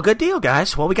 Well, good deal,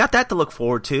 guys. Well, we got that to look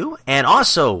forward to, and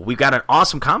also we've got an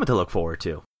awesome comic to look forward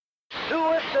to.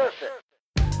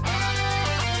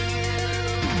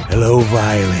 Hello,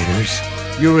 Violators.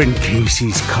 You're in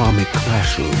Casey's comic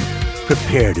classroom.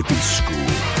 Prepare to be schooled.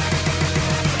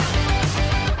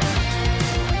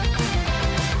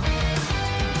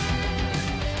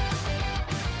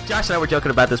 Josh and I were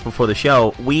joking about this before the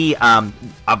show. We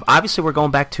obviously we're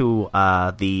going back to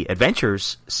the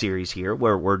Adventures series here,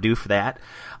 where we're due for that,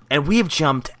 and we have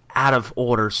jumped out of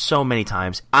order so many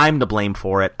times. I'm to blame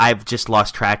for it. I've just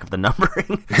lost track of the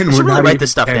numbering. And we're really write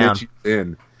this stuff down.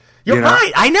 You're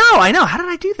right. I know. How did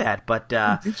I do that? But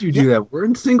did you do that? We're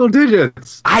in single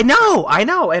digits. I know.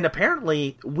 And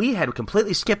apparently we had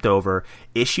completely skipped over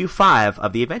issue 5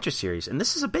 of the Adventure series, and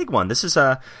this is a big one. This is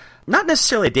not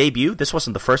necessarily a debut. This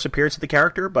wasn't the first appearance of the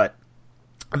character, but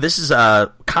this is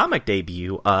a comic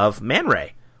debut of Man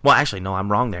Ray. Well, actually, no,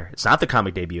 I'm wrong there. It's not the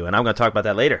comic debut, and I'm going to talk about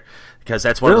that later because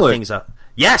that's one of the things.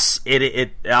 Yes,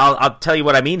 I'll tell you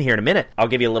what I mean here in a minute. I'll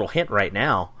give you a little hint right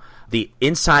now. The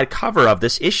inside cover of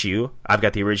this issue, I've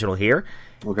got the original here.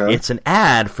 Okay. It's an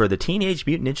ad for the Teenage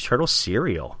Mutant Ninja Turtles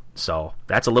cereal. So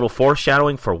that's a little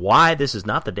foreshadowing for why this is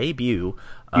not the debut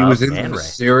of He was in Man the Ray.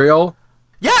 cereal?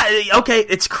 Yeah, okay,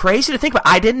 it's crazy to think about.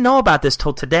 I didn't know about this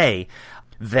till today,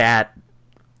 that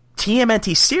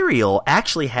TMNT cereal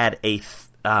actually had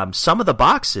some of the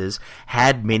boxes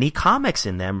had mini comics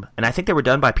in them, and I think they were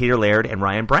done by Peter Laird and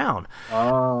Ryan Brown.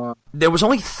 There was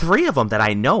only 3 of them that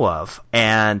I know of,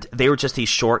 and they were just these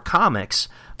short comics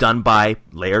done by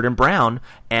Laird and Brown,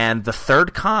 and the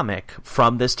 3rd comic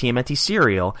from this TMNT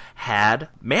serial had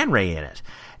Man Ray in it.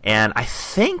 And I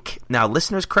think, now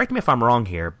listeners, correct me if I'm wrong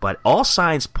here, but all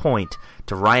signs point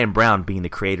to Ryan Brown being the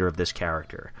creator of this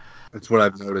character. That's what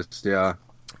I've noticed, yeah.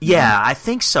 Yeah, I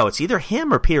think so. It's either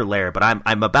him or Peter Laird, but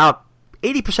I'm about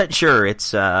 80% sure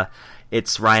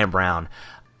it's Ryan Brown.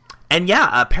 And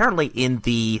yeah, apparently in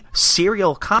the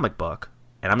cereal comic book,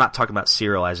 and I'm not talking about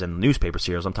cereal as in newspaper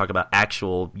cereals, I'm talking about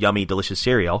actual yummy, delicious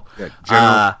cereal.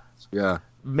 Yeah.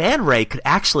 Man Ray could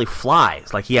actually fly.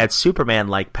 Like he had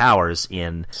Superman-like powers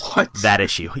in that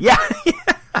issue. Yeah.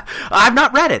 I've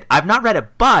not read it,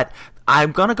 but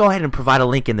I'm going to go ahead and provide a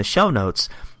link in the show notes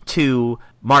to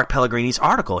Mark Pellegrini's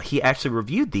article. He actually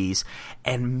reviewed these,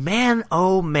 and man,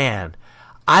 oh man,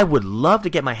 I would love to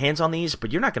get my hands on these,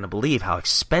 but you're not going to believe how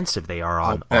expensive they are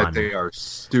on. They are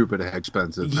stupid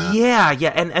expensive, man. Yeah,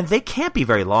 and they can't be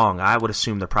very long. I would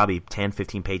assume they're probably 10,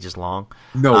 15 pages long.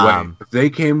 No way. If they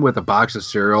came with a box of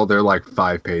cereal, they're like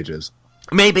 5 pages.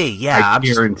 Maybe, yeah. I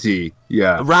guarantee.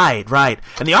 Yeah. Right.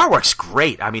 And the artwork's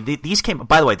great. I mean, these came,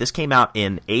 by the way, this came out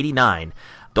in 89.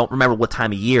 Don't remember what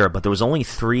time of year, but there was only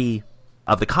 3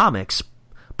 of the comics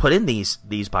put in these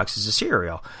boxes of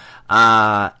cereal.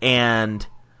 And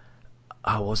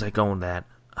what was I going that?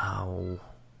 I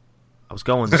was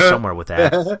going somewhere with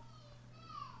that.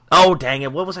 Oh, dang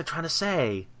it. What was I trying to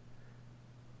say?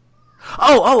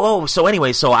 So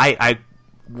anyway, so I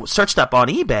searched up on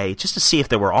eBay just to see if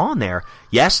they were on there.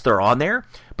 Yes, they're on there,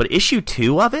 but issue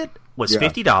 2 of it was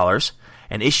 $50,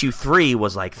 and issue 3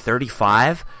 was like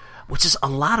 $35, which is a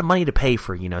lot of money to pay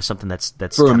for, something that's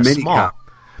kind of small.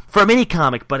 For a mini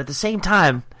comic, but at the same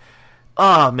time,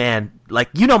 oh man,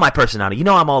 like my personality.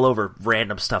 I'm all over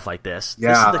random stuff like this.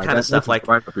 Yeah, this is the kind of stuff like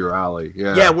right up your alley.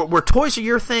 Yeah, yeah. Where toys are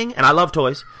your thing, and I love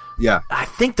toys. Yeah, I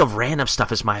think the random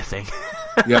stuff is my thing.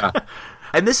 Yeah,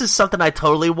 and this is something I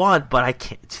totally want, but I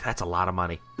can't. That's a lot of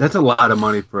money. That's a lot of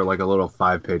money for like a little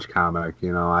 5-page comic.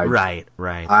 Right.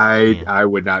 I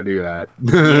would not do that.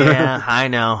 Yeah, I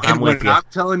know. I'm with you. I'm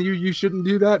telling you shouldn't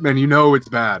do that, man. It's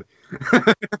bad.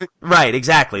 Right,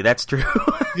 exactly. That's true.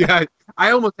 Yeah,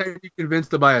 I almost had you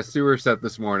convinced to buy a sewer set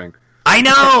this morning. I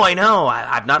know.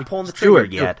 I've not pulled the trigger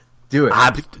yet. Do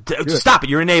it. Stop it.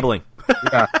 You're enabling.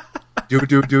 Yeah. Do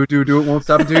it. Won't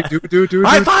stop. Do. All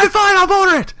right, fine. I'll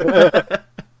order it.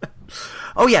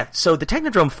 Oh, yeah. So the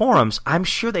Technodrome forums, I'm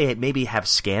sure they maybe have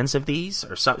scans of these,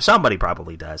 or somebody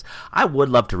probably does. I would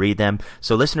love to read them.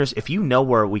 So listeners, if you know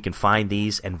where we can find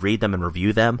these and read them and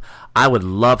review them, I would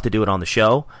love to do it on the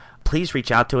show. please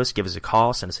reach out to us, give us a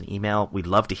call, send us an email. We'd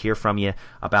love to hear from you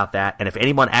about that. And if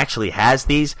anyone actually has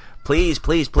these, please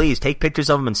take pictures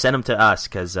of them and send them to us,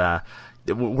 because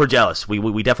we're jealous.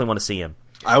 We definitely want to see them.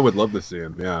 I would love to see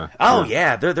them, yeah. Oh,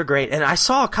 yeah, they're great. And I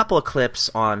saw a couple of clips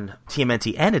on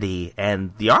TMNT Entity,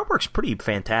 and the artwork's pretty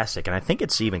fantastic, and I think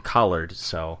it's even colored.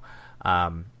 So,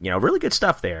 really good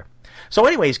stuff there. So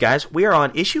anyways, guys, we are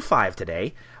on issue 5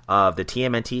 today of the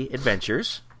TMNT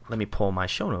Adventures. Let me pull my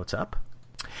show notes up.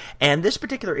 And this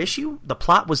particular issue, the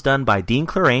plot was done by Dean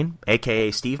Clarane,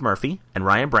 a.k.a. Steve Murphy, and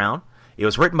Ryan Brown. It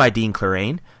was written by Dean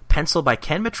Clarane, penciled by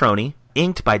Ken Matroni,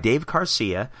 inked by Dave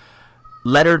Garcia,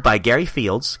 lettered by Gary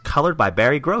Fields, colored by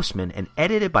Barry Grossman, and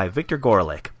edited by Victor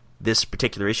Gorelick. This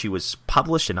particular issue was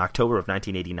published in October of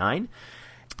 1989.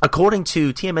 According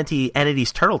to TMNT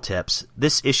Entity's Turtle Tips,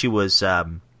 this issue was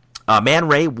Man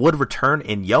Ray would return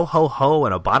in Yo-Ho-Ho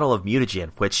and a bottle of mutagen,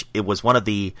 which it was one of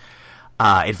the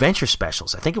adventure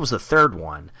specials. I think it was the third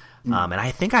one, and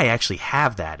I think I actually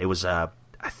have that. It was I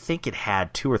think it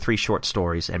had 2 or 3 short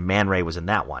stories, and Man Ray was in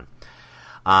that one.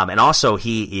 And also,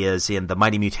 he is in the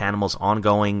Mighty Mutanimals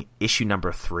ongoing issue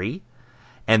number 3.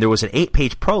 And there was an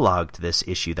 8-page prologue to this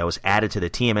issue that was added to the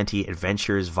TMNT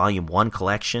Adventures Volume 1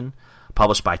 collection,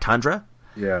 published by Tundra.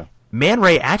 Yeah. Man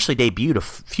Ray actually debuted a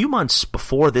few months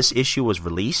before this issue was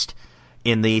released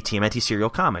in the TMNT Serial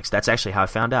Comics. That's actually how I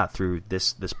found out through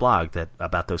this blog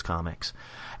about those comics.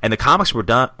 And the comics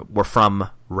were from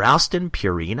Ralston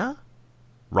Purina?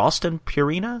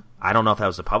 I don't know if that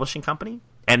was the publishing company.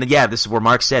 And yeah, this is where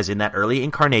Mark says, in that early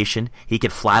incarnation, he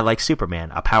could fly like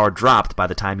Superman, a power dropped by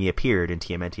the time he appeared in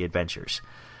TMNT Adventures.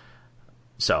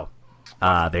 So,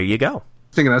 there you go.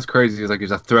 Thinking that's crazy.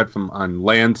 He's a threat from on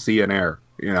land, sea, and air.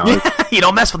 You know, you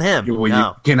don't mess with him.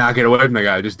 You cannot get away from the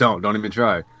guy. Just don't even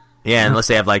try. Yeah, unless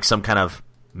they have like some kind of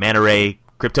manta ray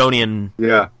Kryptonian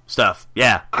stuff.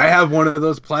 Yeah, I have one of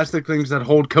those plastic things that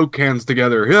hold Coke cans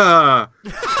together. Yeah.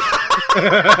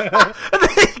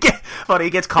 Funny, he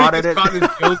gets caught in it.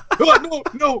 Oh,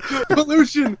 no,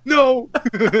 pollution, no.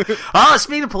 Oh,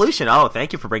 speaking of pollution,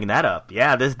 thank you for bringing that up.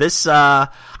 Yeah, this I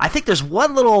think there's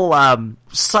one little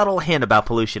subtle hint about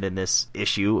pollution in this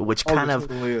issue, which kind of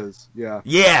totally is. Yeah.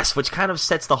 Yes, which kind of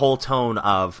sets the whole tone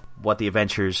of what the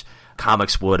Adventures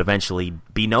comics would eventually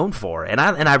be known for, and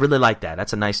I really like that.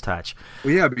 That's a nice touch.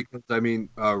 Well, yeah, because I mean,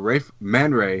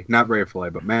 Man Ray, not Ray Fillet,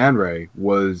 but Man Ray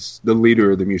was the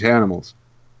leader of the Mutanimals.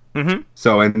 Mm-hmm.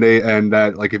 So and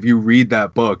that, like, if you read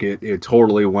that book, it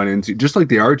totally went into, just like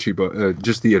the Archie book,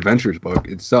 just the Adventures book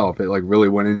itself. It like really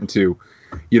went into,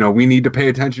 we need to pay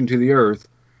attention to the Earth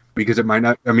because it might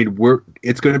not. I mean,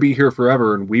 it's going to be here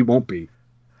forever, and we won't be.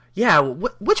 Yeah,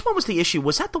 which one was the issue?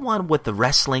 Was that the one with the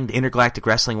wrestling, the intergalactic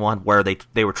wrestling one, where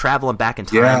they were traveling back in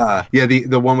time? Yeah,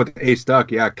 the one with Ace Duck.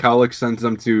 Yeah, Kalik sends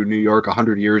them to New York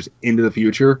 100 years into the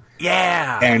future.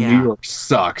 Yeah, and New York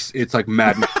sucks. It's like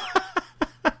Mad Max.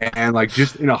 And like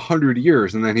just in 100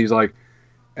 years, and then he's like,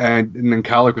 and then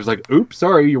Kalik was like, "Oops,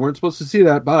 sorry, you weren't supposed to see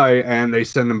that. Bye." And they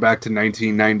send him back to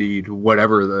 1990,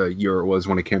 whatever the year it was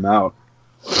when it came out.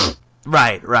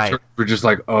 Right. We're just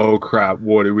like, "Oh crap,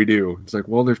 what do we do?" It's like,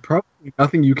 well, there's probably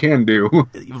nothing you can do.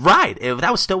 Right.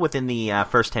 That was still within the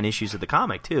first 10 issues of the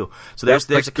comic too. So there's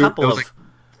a couple of like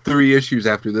 3 issues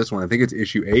after this one. I think it's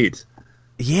issue 8.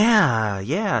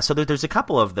 Yeah. So there's a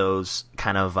couple of those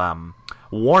kind of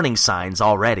warning signs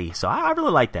already, so I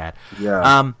really like that.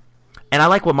 Yeah. And I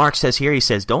like what Mark says here. He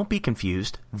says, don't be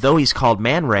confused. Though he's called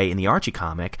Man Ray in the Archie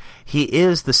comic, he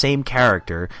is the same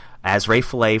character as Ray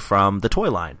Fillet from the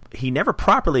toy line. He never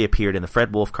properly appeared in the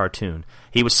Fred Wolf cartoon.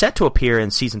 He was set to appear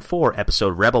in Season 4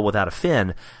 episode Rebel Without a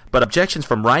Fin, but objections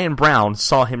from Ryan Brown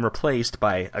saw him replaced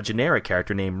by a generic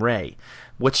character named Ray,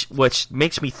 which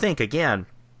makes me think, again,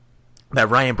 that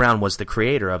Ryan Brown was the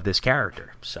creator of this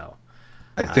character, so...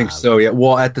 I think so, yeah.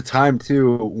 Well, at the time,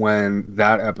 too, when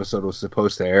that episode was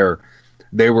supposed to air,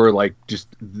 they were, like, just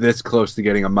this close to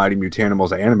getting a Mighty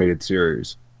Mutanimals animated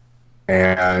series.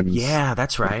 And yeah,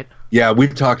 that's right. Yeah,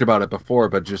 we've talked about it before,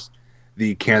 but just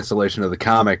the cancellation of the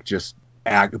comic just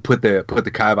put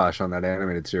the kibosh on that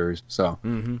animated series. So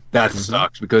that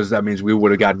sucks, because that means we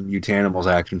would have gotten Mutanimals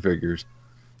action figures.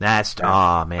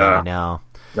 Oh, man, I know.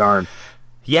 Darn.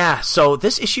 Yeah, so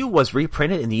this issue was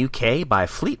reprinted in the UK by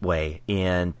Fleetway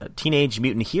in Teenage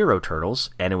Mutant Hero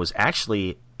Turtles, and it was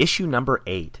actually issue number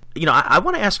 8. I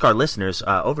want to ask our listeners,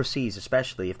 overseas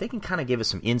especially, if they can kind of give us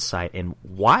some insight in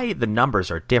why the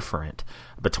numbers are different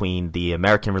between the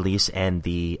American release and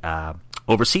the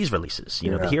overseas releases,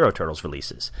 the Hero Turtles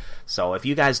releases. So if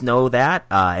you guys know that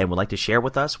and would like to share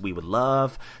with us, we would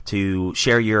love to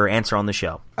share your answer on the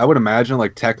show. I would imagine,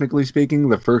 like, technically speaking,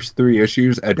 the first 3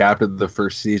 issues adapted the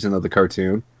first season of the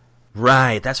cartoon.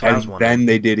 Right, that's what I was And wondering. then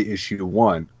they did issue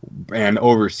 1. And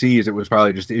overseas, it was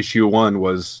probably just issue 1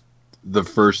 was the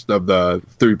first of the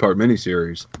 3-part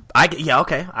miniseries. Yeah,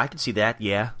 okay, I can see that.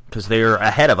 Yeah, because they're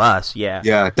ahead of us. Yeah.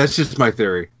 Yeah, that's just my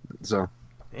theory. So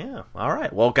Yeah. All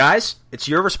right. Well, guys, it's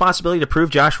your responsibility to prove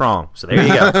Josh wrong. So there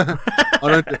you go.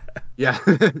 yeah,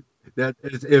 that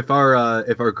is, if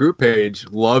our group page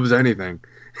loves anything,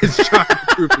 it's trying to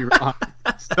prove me wrong.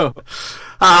 So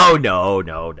Oh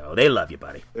no, they love you,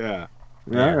 buddy. yeah,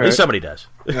 Yeah, all at right. least somebody does.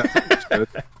 Yeah, that's good.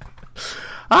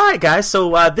 All right, guys.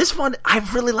 So this one, I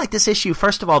really like this issue.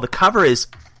 First of all, the cover is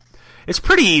it's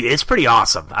pretty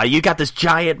awesome. You got this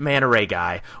giant manta ray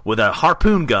guy with a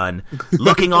harpoon gun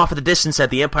looking off at the distance at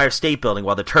the Empire State Building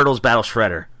while the Turtles battle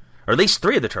Shredder, or at least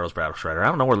 3 of the Turtles battle Shredder. I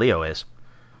don't know where Leo is.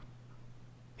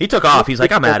 He took off. He's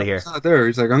like, I'm out of here. He's not there.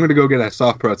 He's like, I'm gonna go get a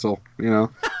soft pretzel. You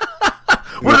know,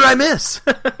 What did I miss?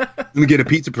 I'm gonna get a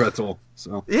pizza pretzel.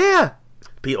 So Yeah.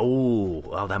 We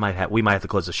might have to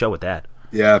close the show with that.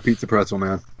 yeah, pizza pretzel,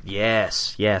 man.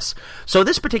 Yes. So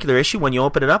this particular issue, when you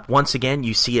open it up, once again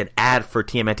you see an ad for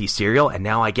TMNT cereal, and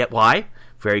now I get why.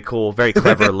 Very cool, very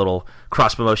clever little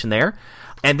cross promotion there.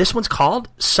 And this one's called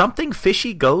Something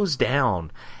Fishy Goes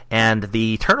Down. And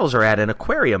the Turtles are at an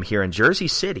aquarium here in Jersey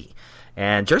City.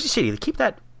 And Jersey City, keep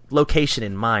that location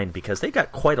in mind because they've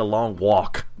got quite a long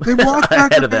walk. They walked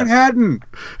back ahead to of them. Manhattan.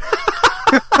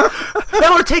 They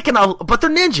were taking but they're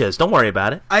ninjas. Don't worry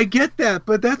about it. I get that,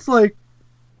 but that's like,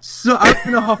 so I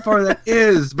don't know how far that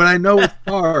is, but I know it's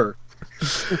far.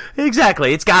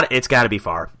 Exactly. It's got to be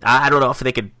far. I don't know if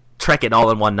they could trek it all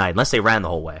in one night, unless they ran the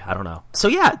whole way. I don't know. So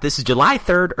yeah, this is July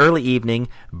 3rd, early evening,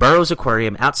 Burroughs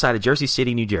Aquarium outside of Jersey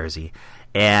City, New Jersey.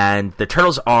 And the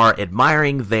Turtles are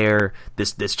admiring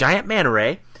this giant manta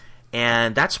ray.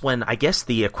 And that's when I guess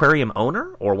the aquarium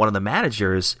owner or one of the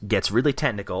managers gets really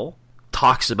technical,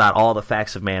 talks about all the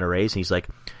facts of manta rays, and he's like,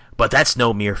 but that's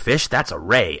no mere fish, that's a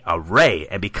ray.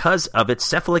 And because of its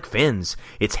cephalic fins,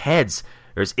 its head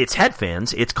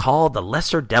fins, it's called the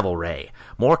lesser devil ray,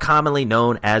 more commonly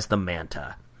known as the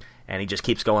manta. And he just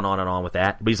keeps going on and on with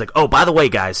that. But he's like, oh, by the way,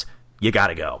 guys, you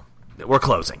gotta go. We're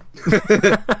closing.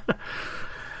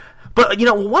 But,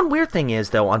 one weird thing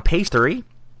is, though, on page 3,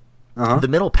 the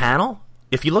middle panel,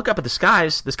 if you look up at the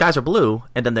skies are blue,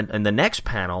 and then in the next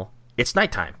panel, it's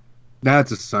nighttime.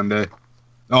 That's a Sunday.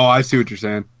 Oh, I see what you're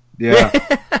saying. Yeah.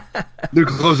 They're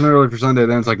closing early for Sunday,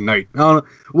 then it's like night.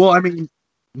 Well, I mean,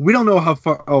 we don't know how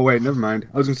far... Oh, wait, never mind.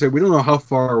 I was going to say, we don't know how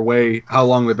far away, how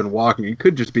long they've been walking. It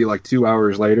could just be like 2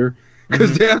 hours later,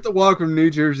 because they have to walk from New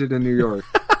Jersey to New York.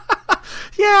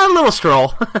 Yeah, a little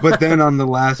stroll. But then on the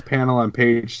last panel on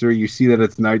page 3, you see that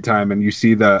it's nighttime, and you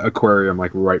see the aquarium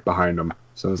like right behind them.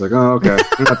 So it's like, oh, okay.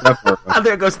 Not that far away.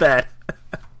 There goes that.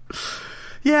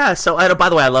 Yeah, so, and by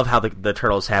the way, I love how the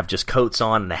Turtles have just coats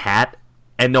on and a hat,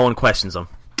 and no one questions them.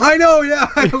 I know, yeah.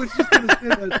 I was just going to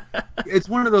say that. It's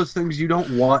one of those things you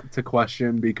don't want to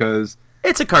question because...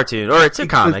 It's a cartoon, or it's a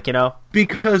comic,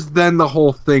 Because then the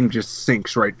whole thing just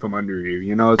sinks right from under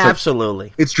you, It's Absolutely.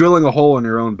 like, it's drilling a hole in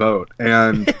your own boat.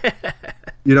 And,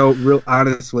 real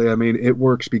honestly, I mean, it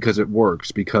works because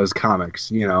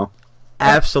comics,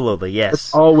 Absolutely, yes.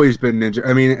 It's always been Ninja.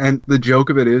 I mean, and the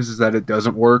joke of it is that it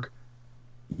doesn't work,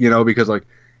 because, like,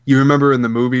 you remember in the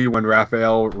movie when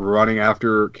Raphael running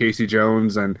after Casey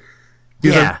Jones and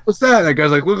he's like, what's that? And that guy's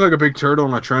like, look like a big turtle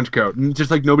in a trench coat. And just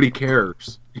like nobody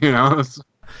cares, You're going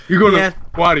to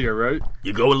LaGuardia, right?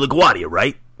 You go to LaGuardia,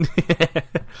 right?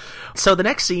 So the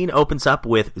next scene opens up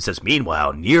with, it says,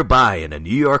 meanwhile, nearby in a New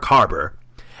York harbor.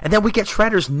 And then we get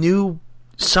Shredder's new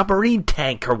submarine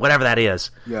tank or whatever that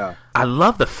is. Yeah. I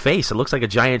love the face. It looks like a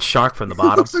giant shark from the It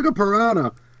bottom. looks like a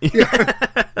piranha. Yeah.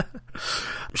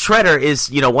 Shredder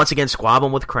is, once again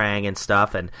squabbling with Krang and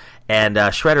stuff, and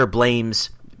Shredder blames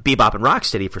Bebop and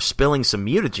Rocksteady for spilling some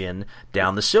mutagen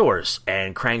down the sewers.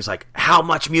 And Krang's like, how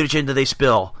much mutagen do they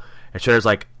spill? And Shredder's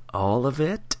like, all of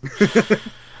it?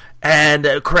 And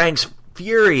Krang's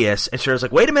furious, and Shredder's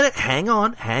like, wait a minute, hang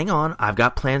on. I've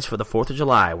got plans for the 4th of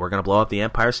July. We're going to blow up the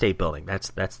Empire State Building. That's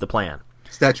the plan.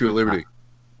 Statue of Liberty.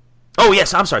 Oh,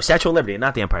 yes, I'm sorry, Statue of Liberty,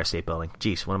 not the Empire State Building.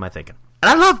 Jeez, what am I thinking? And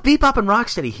I love Bebop and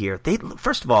Rocksteady here.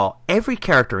 First of all, every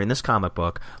character in this comic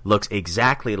book looks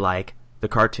exactly like the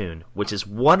cartoon, which is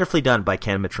wonderfully done by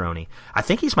Ken Matroni. I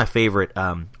think he's my favorite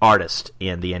artist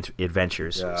in the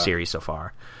Adventures series so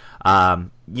far.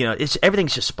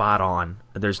 Everything's just spot on.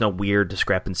 There's no weird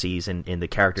discrepancies in the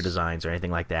character designs or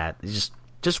anything like that. It's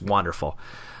just wonderful.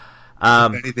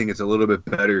 If anything, it's a little bit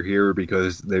better here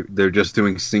because they're just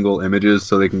doing single images,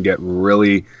 so they can get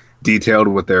really detailed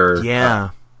with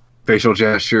their facial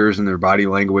gestures and their body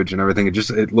language and everything. It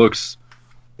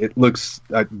it looks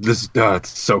it's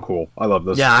so cool. I love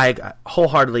this. Yeah, I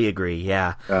wholeheartedly agree.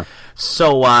 Yeah.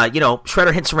 So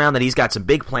Shredder hints around that he's got some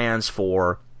big plans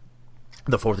for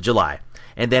the 4th of July,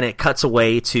 and then it cuts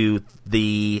away to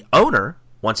the owner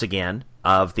once again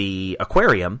of the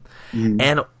aquarium,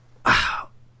 and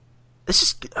this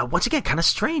is once again kind of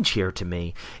strange here to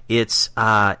me. It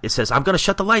says, "I'm going to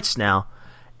shut the lights now,"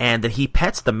 and then he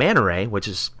pets the manta ray, which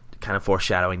is kind of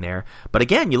foreshadowing there. But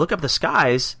again, you look up the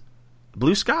skies,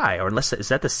 blue sky, or unless is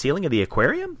that the ceiling of the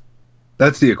aquarium?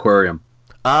 That's the aquarium.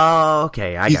 Oh,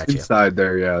 okay, I got you. He's inside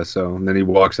there, yeah. So and then he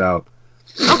walks out.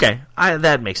 Okay,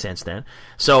 that makes sense then.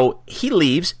 So he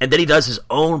leaves, and then he does his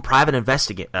own private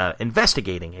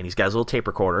investigating, and he's got his little tape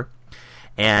recorder,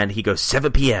 and he goes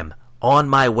 7 p.m. on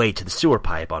my way to the sewer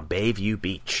pipe on Bayview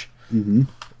Beach. Mm-hmm.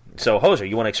 So, Hoser,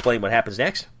 you want to explain what happens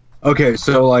next? Okay,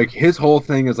 so like his whole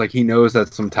thing is like he knows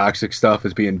that some toxic stuff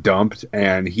is being dumped,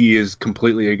 and he is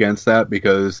completely against that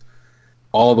because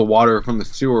all the water from the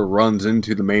sewer runs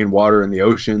into the main water in the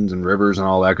oceans and rivers and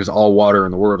all that because all water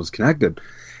in the world is connected.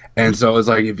 And so it's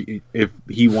like if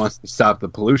he wants to stop the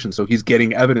pollution, so he's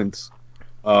getting evidence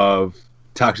of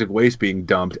toxic waste being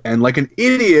dumped, and like an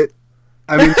idiot,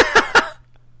 I mean,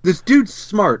 this dude's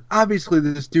smart. Obviously,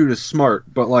 this dude is smart,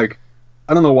 but like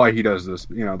I don't know why he does this,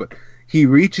 but. He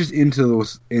reaches into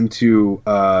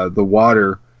the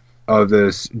water of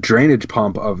this drainage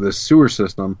pump of this sewer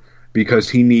system because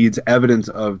he needs evidence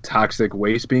of toxic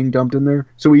waste being dumped in there.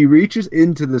 So he reaches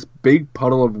into this big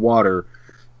puddle of water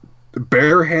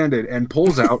barehanded and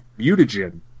pulls out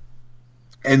mutagen.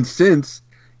 And since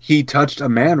he touched a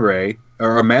manta ray,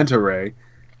 the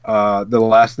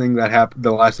last thing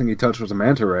he touched was a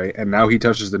manta ray, and now he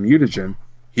touches the mutagen,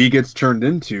 he gets turned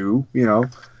into,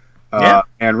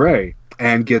 Man Ray.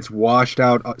 And gets washed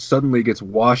out. Suddenly, gets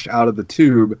washed out of the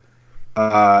tube,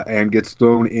 and gets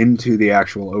thrown into the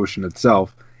actual ocean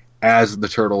itself, as the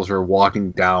turtles are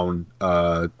walking down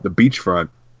the beachfront.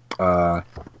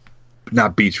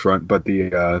 Not beachfront, but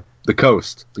the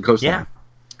coast. The coastline. Yeah.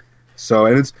 So,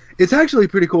 and it's actually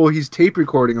pretty cool. He's tape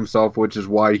recording himself, which is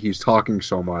why he's talking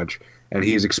so much, and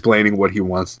he's explaining what he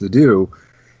wants to do.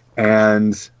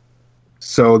 And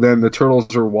so then the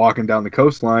turtles are walking down the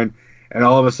coastline, and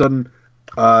all of a sudden.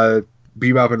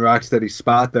 Bebop and Rocksteady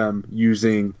spot them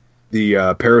using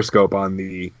the periscope on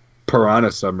the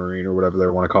Piranha submarine or whatever they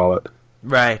want to call it.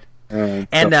 Right.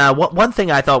 And one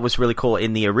thing I thought was really cool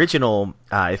in the original,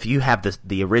 if you have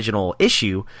the original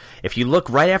issue, if you look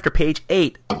right after page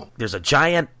 8, there's a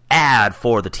giant ad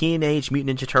for the Teenage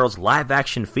Mutant Ninja Turtles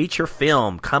live-action feature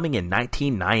film coming in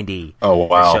 1990. Oh,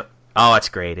 wow. So, it's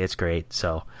great. It's great.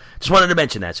 So just wanted to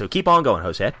mention that. So keep on going,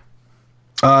 Jose.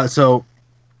 So...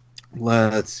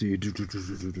 Let's see. Bebop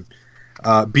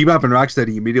and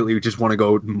Rocksteady immediately just want to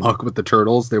go muck with the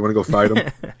turtles. They want to go fight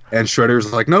them. And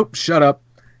Shredder's like, nope, shut up.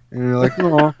 And you're like,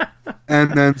 oh.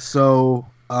 And then so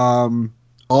all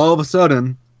of a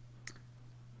sudden,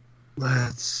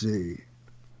 let's see.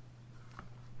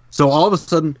 So all of a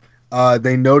sudden,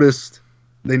 they noticed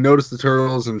the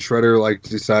turtles, and Shredder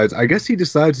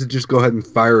decides to just go ahead and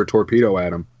fire a torpedo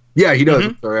at him. Yeah, he does.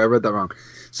 Mm-hmm. Sorry, I read that wrong.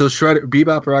 So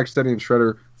Bebop, Rocksteady, and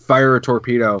Shredder fire a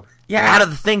torpedo. Yeah, out of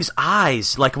the thing's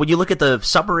eyes. Like when you look at the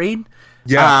submarine,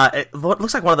 it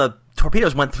looks like one of the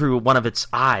torpedoes went through one of its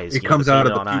eyes. It comes out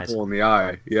of the pupil in the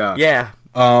eye. Yeah. Yeah.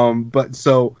 But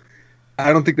so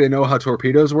I don't think they know how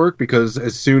torpedoes work because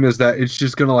as soon as that, it's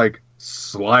just gonna like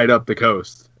slide up the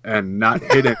coast and not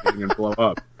hit anything and blow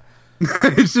up.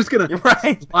 It's just gonna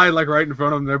slide like right in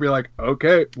front of them. They'll be like,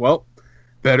 okay, well,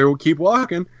 better keep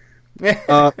walking.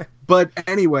 But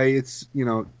anyway, it's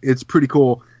pretty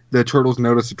cool. The turtles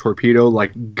notice a torpedo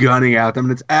like gunning at them,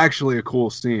 and it's actually a cool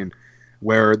scene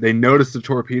where they notice the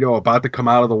torpedo about to come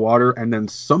out of the water, and then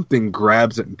something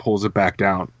grabs it and pulls it back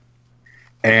down,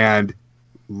 and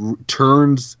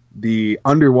turns the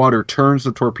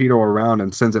torpedo around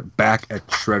and sends it back at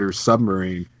Shredder's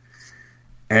submarine,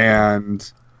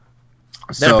 and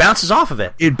then it bounces off of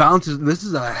it. It bounces. This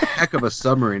is a heck of a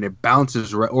submarine. It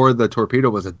bounces, or the torpedo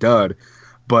was a dud,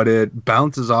 but it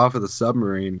bounces off of the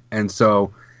submarine, and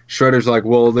so Shredder's like,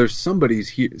 well, there's somebody's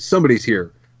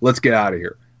here. Let's get out of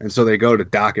here. And so they go to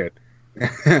dock it.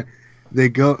 They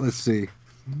go, let's see.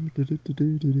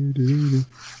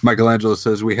 Michelangelo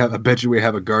says, I bet you we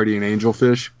have a guardian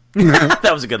angelfish.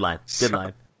 That was a good line. Good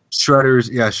line.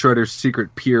 Shredder's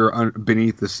secret pier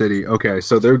beneath the city. Okay,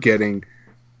 so they're getting,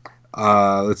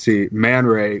 let's see, Man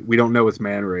Ray. We don't know it's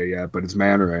Man Ray yet, but it's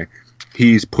Man Ray.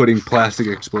 He's putting plastic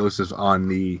explosives on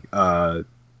the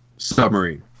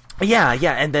submarine. Yeah,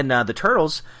 and then the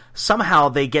turtles, somehow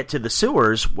they get to the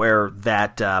sewers where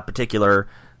that particular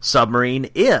submarine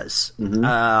is.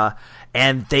 Mm-hmm.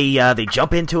 And they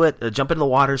jump into it, jump into the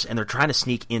waters, and they're trying to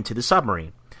sneak into the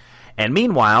submarine. And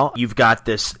meanwhile, you've got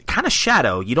this kind of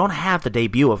Shadow. You don't have the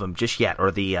debut of him just yet,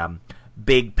 or the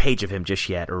big page of him just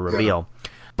yet, or reveal. Yeah.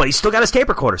 But he's still got his tape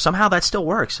recorder. Somehow that still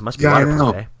works. It must be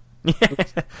waterproof.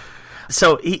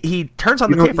 So he turns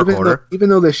on the tape recorder. Even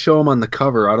though they show him on the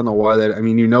cover, I don't know why that. I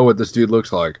mean, you know what this dude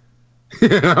looks like.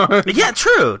 Yeah,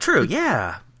 true,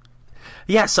 yeah.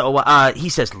 Yeah, so he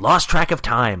says, lost track of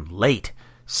time, late,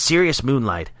 serious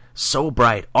moonlight, so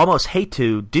bright, almost hate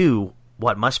to do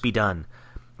what must be done.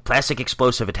 Plastic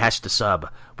explosive attached to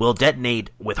sub, will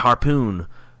detonate with harpoon,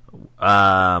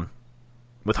 will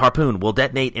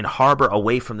detonate in harbor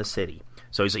away from the city.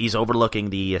 So he's overlooking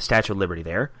the Statue of Liberty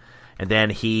there. And then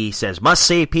he says, must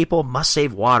save people, must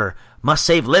save water, must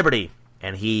save liberty.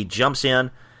 And he jumps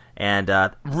in. And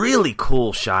really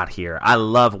cool shot here. I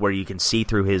love where you can see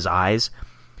through his eyes,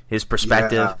 his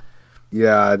perspective.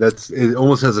 Yeah, it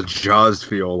almost has a Jaws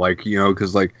feel, like, you know,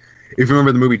 because like if you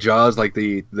remember the movie Jaws, like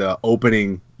the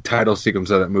opening title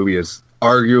sequence of that movie is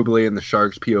arguably in the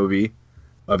shark's POV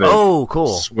of it. Oh,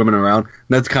 cool! Swimming around. And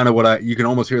that's kind of what you can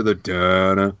almost hear the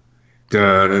dun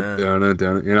dun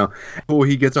dun. You know, oh,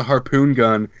 he gets a harpoon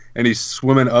gun and he's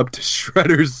swimming up to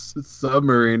Shredder's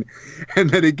submarine, and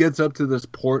then he gets up to this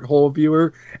porthole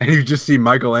viewer, and you just see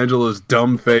Michelangelo's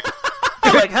dumb face.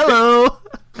 Like, hello.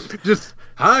 Just,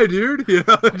 hi, dude. You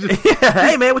know,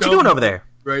 hey, man, what you doing over there?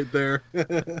 Right there.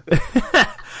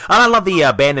 I love the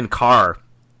abandoned car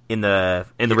in the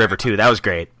river, too. That was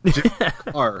great.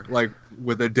 Car, like,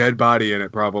 with a dead body in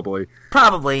it, probably.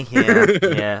 Probably,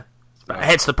 yeah.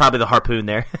 Hence probably the harpoon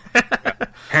there.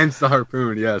 Hence the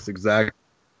harpoon, yes, exactly.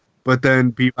 But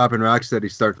then Bebop and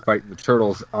Rocksteady start fighting the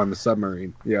turtles on the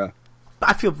submarine. Yeah.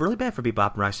 I feel really bad for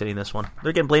Bebop and Rocksteady in this one.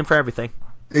 They're getting blamed for everything.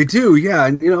 They do, yeah.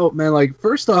 And, you know, man, like,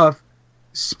 first off,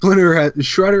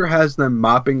 Shredder has them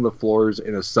mopping the floors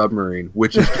in a submarine,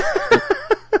 which is...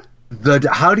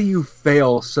 how do you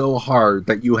fail so hard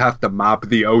that you have to mop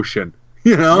the ocean?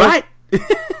 You know? Right.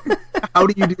 How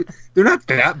do you do... They're not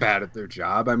that bad at their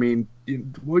job. I mean,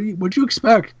 what'd you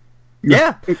expect?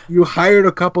 You hired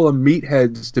a couple of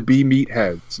meatheads to be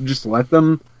meatheads. Just let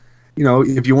them, you know,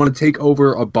 if you want to take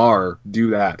over a bar, do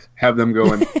that. Have them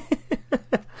go in.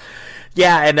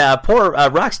 Yeah, and poor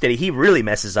Rocksteady, he really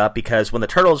messes up because when the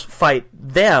turtles fight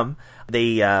them,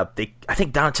 I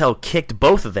think Donatello kicked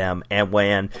both of them, and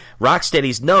when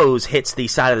Rocksteady's nose hits the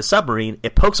side of the submarine,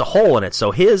 it pokes a hole in it.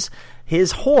 So his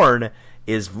horn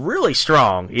is really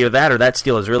strong. Either that or that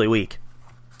steel is really weak.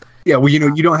 Yeah, well, you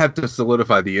know, you don't have to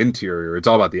solidify the interior. It's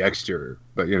all about the exterior.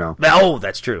 But, you know. Oh,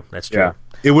 that's true. That's true. Yeah.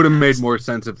 It would have made more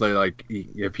sense if they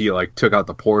if he took out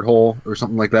the porthole or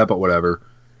something like that, but whatever.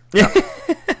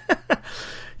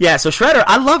 Yeah, so Shredder,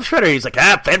 I love Shredder. He's like,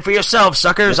 fend for yourself,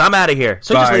 suckers. I'm out of here.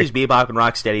 So he just leaves Bebop and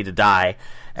Rocksteady to die.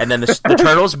 And then the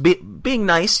turtles, being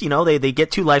nice, you know, they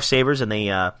get 2 lifesavers and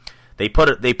they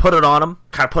put it on them,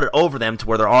 kind of put it over them to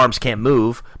where their arms can't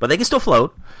move, but they can still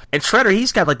float. And Shredder,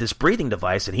 he's got like this breathing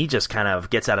device, and he just kind of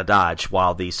gets out of dodge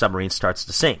while the submarine starts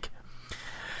to sink.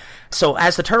 So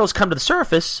as the turtles come to the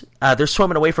surface, they're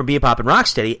swimming away from Bebop and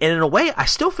Rocksteady, and in a way, I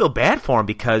still feel bad for them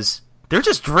because they're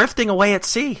just drifting away at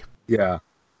sea. Yeah.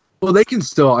 Well, they can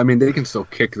still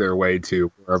kick their way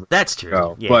to wherever. That's true.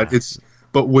 Go. Yeah.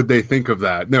 But would they think of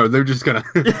that? No, they're just gonna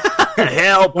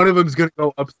help. One of them's gonna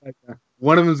go upside down.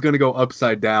 One of them's gonna go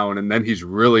upside down, and then he's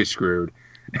really screwed.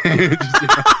 You're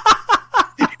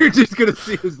just gonna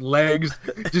see his legs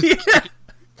just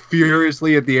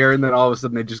furiously at the air, and then all of a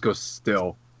sudden they just go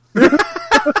still.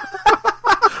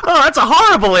 Oh, that's a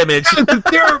horrible image. It's a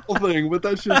terrible thing, but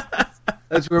that's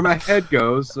where my head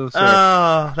goes. So sorry.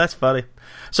 Oh, that's funny.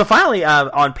 So finally,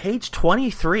 on page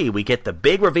 23, we get the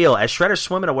big reveal as Shredder's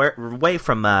swimming away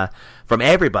from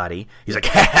everybody. He's like,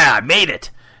 "Ha! I made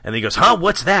it!" And then he goes, "Huh?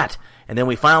 What's that?" And then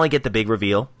we finally get the big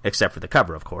reveal, except for the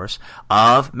cover, of course,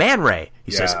 of Man Ray.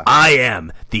 He says, "I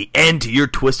am the end to your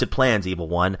twisted plans, evil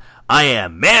one. I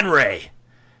am Man Ray."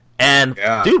 And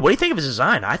dude, what do you think of his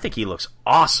design? I think he looks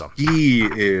awesome. He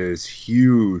is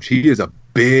huge. He is a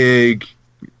big fish.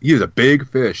 You know, big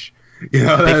fish.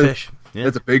 Yeah.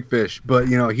 That's a big fish. But,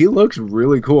 you know, he looks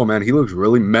really cool, man. He looks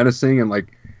really menacing, and, like,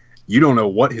 you don't know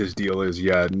what his deal is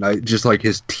yet. And just, like,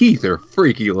 his teeth are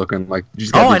freaky looking. Like,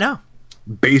 just got I know.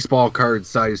 Baseball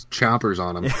card-sized choppers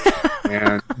on him.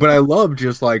 But I love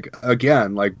just, like,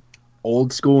 again, like,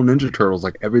 old school Ninja Turtles.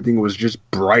 Like, everything was just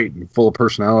bright and full of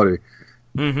personality.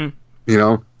 Mm-hmm. You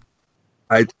know?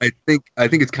 I think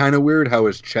it's kind of weird how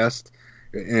his chest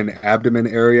and abdomen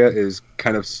area is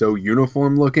kind of so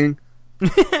uniform looking.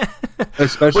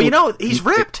 Especially, well, you know, he's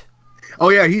ripped. Oh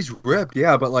yeah, he's ripped.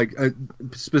 Yeah, but like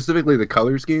specifically the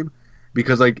color scheme,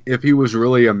 because like if he was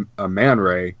really a Man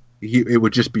Ray, it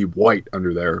would just be white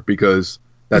under there because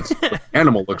that's what the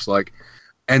animal looks like.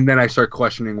 And then I start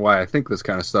questioning why I think this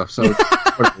kind of stuff. So,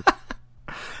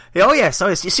 oh yeah. So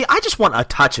you see, I just want a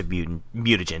touch of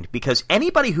mutagen because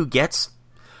anybody who gets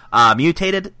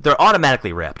mutated, they're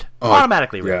automatically ripped.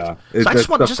 Automatically ripped. Yeah. So I just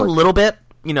want just a little bit,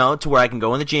 to where I can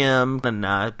go in the gym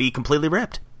and be completely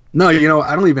ripped. No,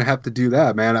 I don't even have to do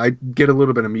that, man. I get a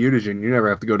little bit of mutagen. You never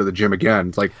have to go to the gym again.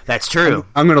 It's like that's true.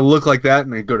 I'm going to look like that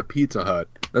and then go to Pizza Hut.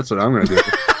 That's what I'm going to do.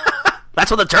 That's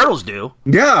what the turtles do.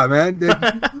 Yeah, man. You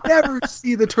never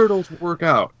see the turtles work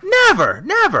out.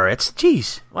 Never. It's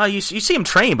jeez. Well, you see them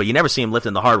train, but you never see them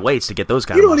lifting the hard weights to get those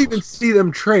kind of muscles. You don't even see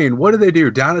them train. What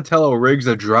do? Donatello rigs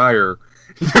a dryer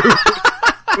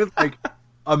with like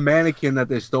a mannequin that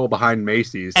they stole behind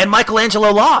Macy's. And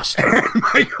Michelangelo lost.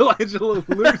 Michelangelo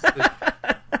loses.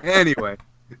 Anyway.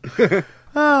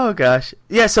 Oh gosh.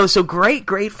 Yeah, so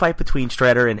great fight between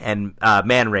Shredder and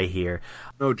Man Ray here.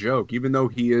 No joke, even though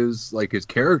he is like his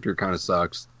character kind of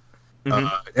sucks.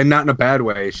 And not in a bad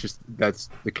way, it's just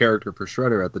that's the character for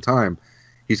Shredder at the time.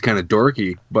 He's kind of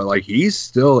dorky, but like he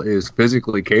still is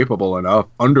physically capable enough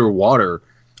underwater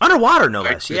no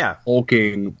less, yeah.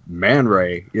 Hulking Man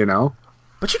Ray,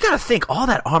 But you got to think all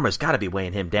that armor's got to be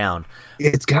weighing him down.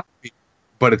 It's got to be,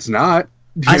 but it's not.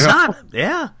 It's not.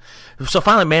 Yeah. So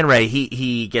finally, Man Ray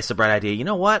he gets the bright idea. You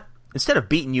know what? Instead of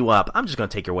beating you up, I'm just going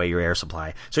to take away your air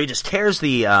supply. So he just tears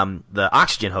the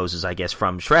oxygen hoses, I guess,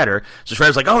 from Shredder. So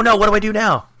Shredder's like, oh no, what do I do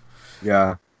now?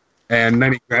 Yeah. And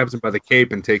then he grabs him by the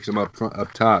cape and takes him up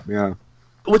top, yeah.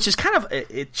 Which is kind of,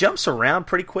 it jumps around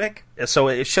pretty quick. So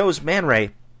it shows Man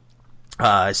Ray,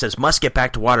 it says, must get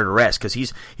back to water to rest, because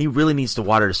he really needs the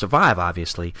water to survive,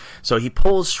 obviously. So he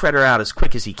pulls Shredder out as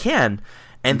quick as he can,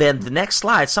 and then the next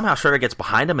slide, somehow Shredder gets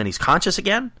behind him and he's conscious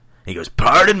again. And he goes,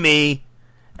 pardon me.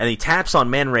 And he taps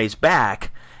on Man Ray's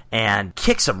back and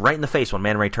kicks him right in the face when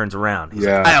Man Ray turns around. He's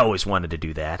like, I always wanted to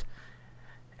do that.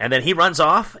 And then he runs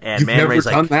off, and Man Ray's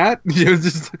like, that?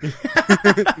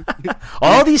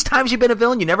 all these times you've been a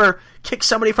villain, you never kick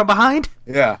somebody from behind?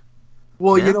 Yeah.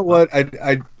 Well, you know what?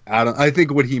 I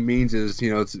think what he means is,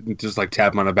 it's just like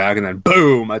tap him on the back and then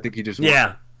boom. I think he just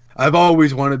I've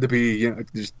always wanted to be,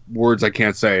 just words I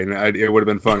can't say, and it would have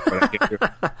been fun, but I can't do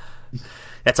it.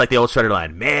 That's like the old Shredder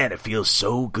line, man, it feels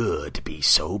so good to be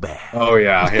so bad. Oh,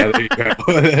 yeah, there you go.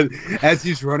 As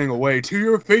he's running away, to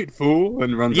your fate, fool,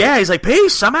 and runs away. He's like,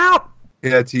 peace, I'm out.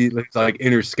 Yeah, it's like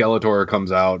inner Skeletor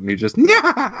comes out, and he just, and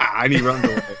he runs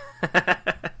away.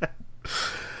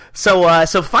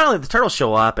 So finally the turtles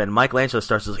show up, and Michelangelo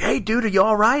starts to say, hey, dude, are you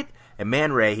all right? And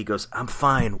Man Ray, he goes, I'm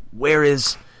fine, where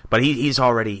is... But he's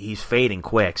fading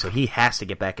quick, so he has to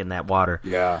get back in that water.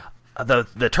 Yeah.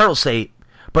 The turtles say...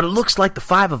 But it looks like the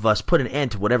five of us put an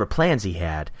end to whatever plans he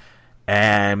had.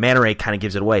 And Man Ray kind of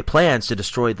gives it away. Plans to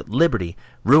destroy the Liberty,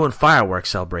 ruin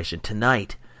fireworks celebration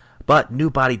tonight. But new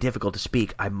body difficult to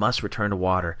speak. I must return to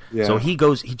water. Yeah. So he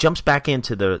jumps back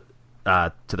into the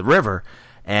river,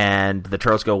 and the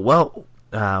turtles go,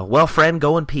 well, friend,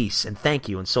 go in peace, and thank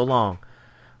you, and so long.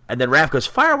 And then Raph goes,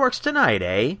 fireworks tonight,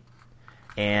 eh?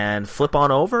 And flip on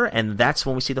over, and that's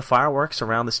when we see the fireworks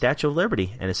around the Statue of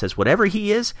Liberty. And it says, whatever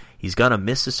he is, he's going to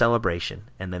miss the celebration.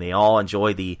 And then they all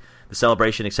enjoy the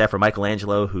celebration except for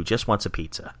Michelangelo, who just wants a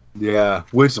pizza. Yeah,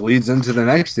 which leads into the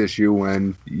next issue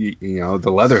when,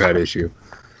 the Leatherhead issue.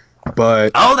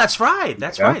 But oh, that's right.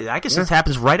 Right. I guess this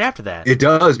happens right after that. It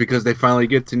does, because they finally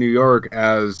get to New York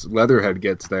as Leatherhead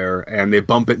gets there, and they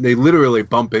literally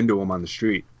bump into him on the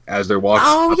street as they're walking.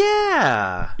 Oh,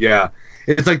 yeah. Yeah.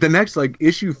 It's like the next,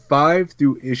 issue 5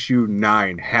 through issue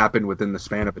 9 happened within the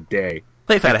span of a day.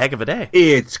 They've had a heck of a day.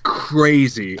 It's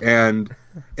crazy, and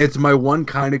it's my one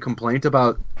kind of complaint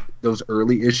about those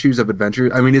early issues of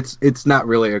Adventure. I mean, it's not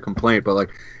really a complaint, but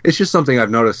it's just something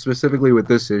I've noticed specifically with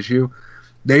this issue.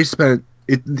 They spent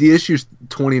the issue's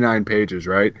 29 pages,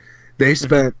 right? They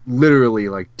spent literally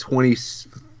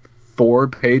 24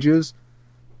 pages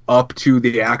up to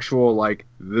the actual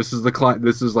this is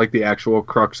the actual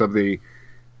crux of the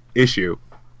issue,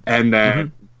 and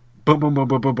then boom, boom, boom,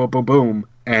 boom, boom, boom, boom, boom,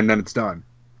 and then it's done.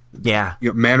 Yeah,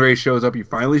 Man Ray shows up, you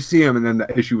finally see him, and then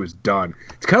the issue is done.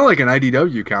 It's kind of like an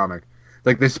IDW comic.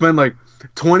 They spend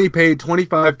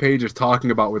 25 pages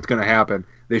talking about what's going to happen.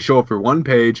 They show up for one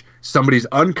page, somebody's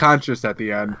unconscious at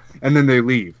the end, and then they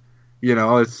leave.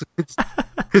 It's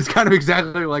kind of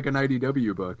exactly like an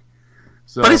IDW book.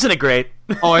 So, but isn't it great?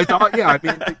 Oh, I thought, yeah. I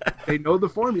mean, they know the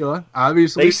formula,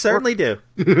 obviously. They certainly do.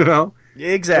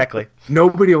 Exactly.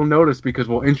 Nobody will notice because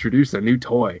we'll introduce a new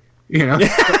toy.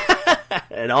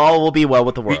 And all will be well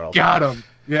with the world. We got him.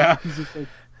 Yeah.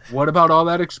 what about all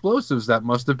that explosives that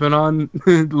must have been on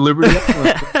Liberty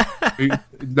Island?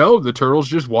 No, the turtles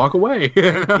just walk away.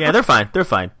 Yeah, they're fine. They're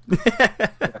fine.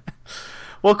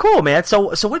 Well, cool, man. So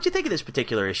what did you think of this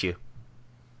particular issue?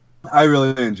 I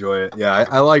really enjoy it. Yeah,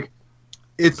 I like.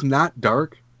 It's not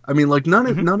dark. I mean, like none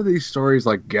of these stories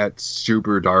like get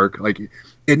super dark. Like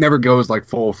it never goes like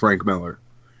full Frank Miller,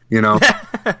 you know?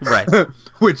 Right.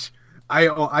 Which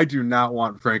I do not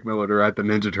want Frank Miller to write the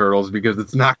Ninja Turtles because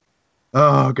it's not.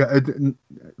 Oh god!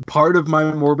 Part of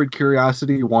my morbid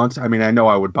curiosity wants. I mean, I know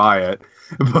I would buy it,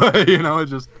 but you know,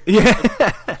 it's just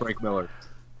Frank Miller.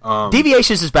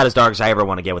 Deviations is about as dark as I ever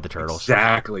want to get with the Turtles.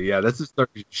 Exactly. Yeah, that's as dark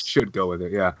as you should go with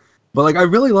it. Yeah. But like, I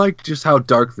really like just how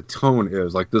dark the tone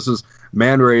is. Like, this is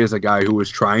Man Ray is a guy who was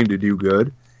trying to do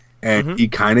good, and he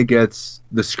kind of gets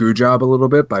the screw job a little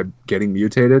bit by getting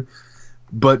mutated.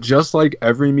 But just like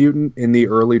every mutant in the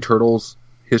early Turtles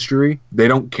history, they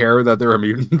don't care that they're a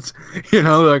mutant. You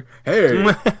know, like, hey,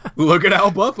 look at how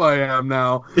buff I am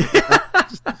now.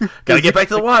 Gotta get back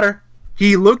to the water.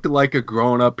 He looked like a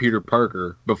grown-up Peter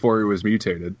Parker before he was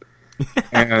mutated,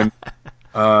 and.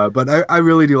 But I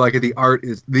really do like it. The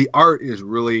art is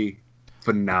really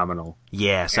phenomenal.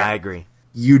 Yes, I agree.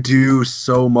 You do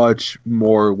so much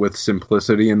more with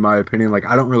simplicity, in my opinion. Like,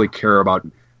 I don't really care about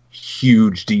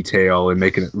huge detail and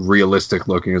making it realistic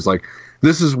looking. It's like,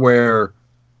 this is where,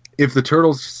 if the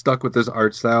Turtles stuck with this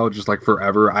art style just like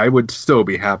forever, I would still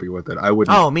be happy with it. I would.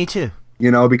 Oh, me too.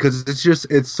 You know, because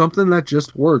it's something that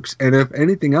just works. And if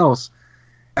anything else,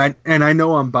 and I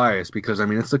know I'm biased because I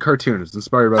mean it's the cartoon. It's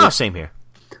inspired by. Oh, same here.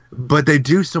 But they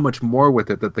do so much more with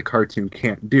it that the cartoon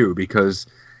can't do because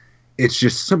it's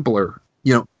just simpler.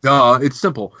 You know, it's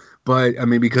simple. But, I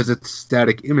mean, because it's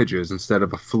static images instead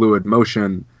of a fluid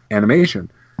motion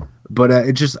animation. But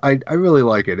I really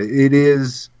like it. It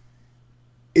is...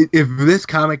 If this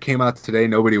comic came out today,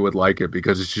 nobody would like it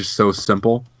because it's just so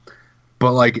simple.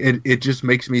 But, like, it just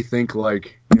makes me think,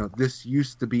 like, you know, this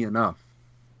used to be enough.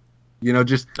 You know,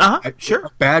 just... Sure.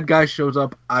 A bad guy shows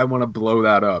up, I want to blow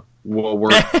that up. Well, we're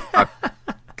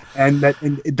and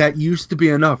that used to be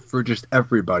enough for just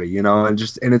everybody, you know, and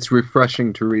it's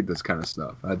refreshing to read this kind of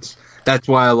stuff. That's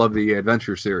why I love the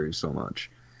Adventure series so much.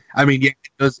 I mean, yeah,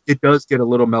 it does get a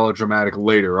little melodramatic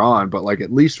later on, but like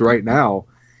at least right now,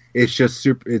 it's just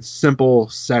it's simple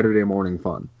Saturday morning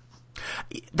fun.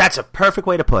 That's a perfect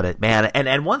way to put it, man.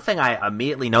 And one thing I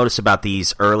immediately noticed about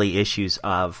these early issues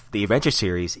of the Adventure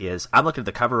series is I'm looking at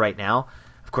the cover right now.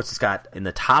 Of course, it's got, in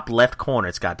the top left corner,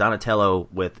 it's got Donatello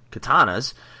with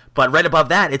katanas. But right above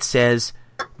that, it says,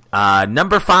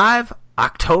 number 5,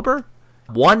 October,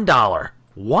 $1.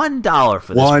 $1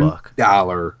 for this book.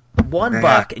 $1.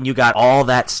 $1, and you got all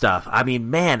that stuff. I mean,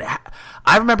 man,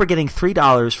 I remember getting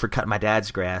 $3 for cutting my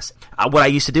dad's grass. What I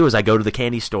used to do is I go to the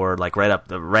candy store, like right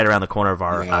around the corner of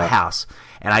our house,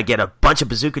 and I get a bunch of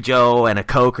Bazooka Joe and a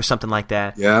Coke or something like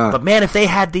that. Yeah. But man, if they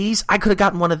had these, I could have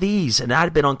gotten one of these, and I'd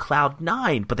have been on cloud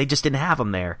 9. But they just didn't have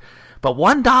them there. But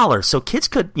 $1, so kids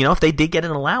could, you know, if they did get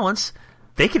an allowance,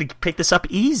 they could pick this up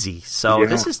easy. So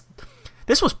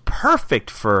this was perfect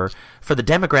for the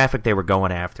demographic they were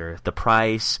going after. The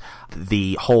price,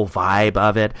 the whole vibe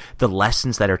of it, the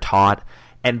lessons that are taught.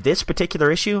 And this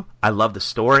particular issue, I love the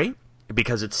story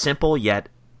because it's simple, yet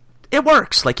it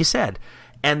works, like you said.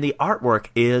 And the artwork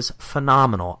is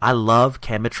phenomenal. I love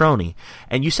Ken Mitroni.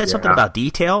 And you said something about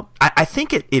detail. I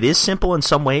think it is simple in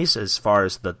some ways as far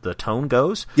as the tone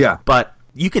goes. Yeah. But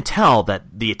you can tell that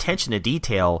the attention to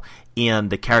detail in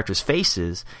the characters'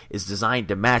 faces is designed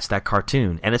to match that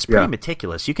cartoon, and it's pretty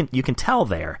meticulous. You can tell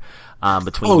there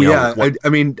between. Oh I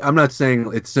mean, I'm not saying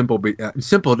it's simple, but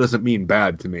simple doesn't mean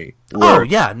bad to me.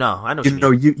 I know.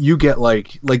 You get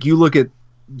like you look at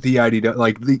the idea,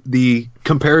 like the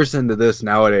comparison to this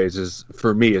nowadays is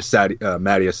for me is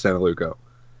Mattias Santaluco,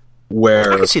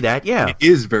 where I can see that. Yeah, it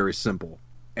is very simple,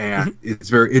 and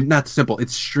it's not simple.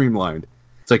 It's streamlined.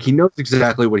 It's like he knows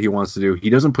exactly what he wants to do.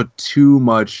 He doesn't put too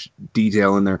much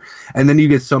detail in there. And then you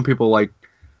get some people like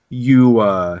you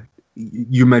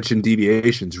mentioned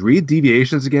Deviations. Read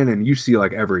Deviations again and you see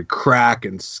like every crack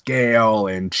and scale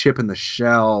and chip in the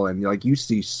shell, and like you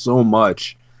see so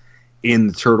much in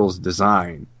the Turtles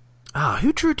design.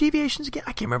 Who drew Deviations again?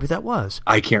 I can't remember who that was.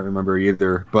 I can't remember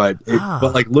either, but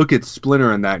like look at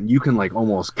Splinter in that and you can like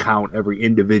almost count every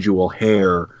individual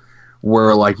hair.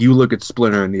 Where, like, you look at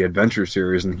Splinter in the Adventure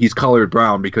series, and he's colored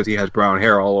brown because he has brown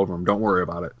hair all over him. Don't worry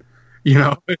about it. You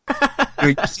know?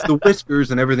 You see the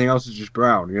whiskers and everything else is just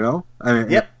brown, you know? I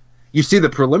mean, yep. You see the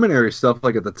preliminary stuff,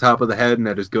 like, at the top of the head and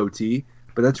at his goatee,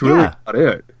 but that's really not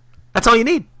it. That's all you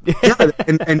need.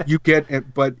 and you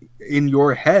get... But in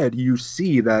your head, you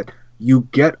see that you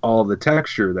get all the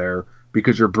texture there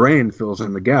because your brain fills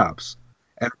in the gaps.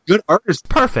 And a good artist,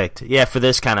 Perfect. Yeah, for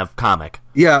this kind of comic.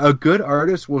 yeah, a good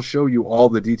artist will show you all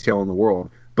the detail in the world,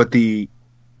 but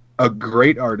a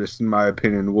great artist, in my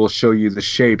opinion, will show you the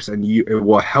shapes, and it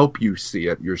will help you see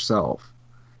it yourself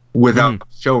without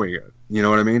showing it. You know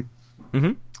what I mean?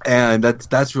 Mm-hmm. And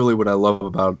that's really what I love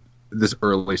about this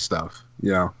early stuff.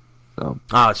 Yeah. So.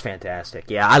 Oh, it's fantastic.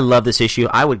 Yeah, I love this issue.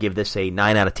 I would give this a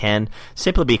 9 out of 10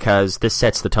 simply because this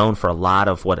sets the tone for a lot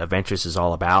of what Adventures is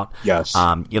all about. Yes.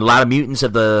 A lot of mutants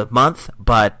of the month,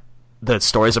 but the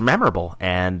stories are memorable,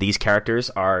 and these characters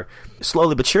are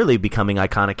slowly but surely becoming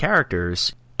iconic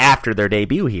characters after their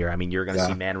debut here. I mean, you're going to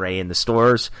see Man Ray in the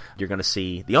stores. You're going to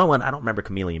see the only one, I don't remember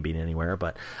Chameleon being anywhere,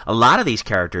 but a lot of these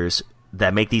characters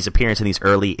that make these appearances in these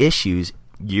early issues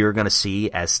you're going to see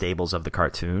as stables of the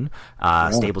cartoon,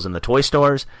 stables in the toy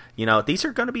stores. You know, these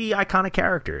are going to be iconic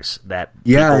characters that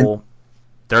people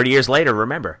 30 years later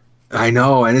remember. I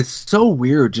know, and it's so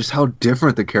weird just how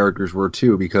different the characters were,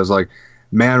 too, because, like,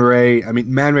 Man Ray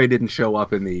didn't show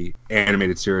up in the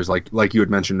animated series like you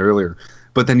had mentioned earlier,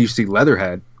 but then you see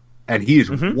Leatherhead, and he is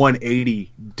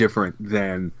 180 different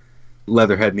than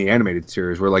Leatherhead in the animated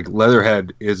series, where, like,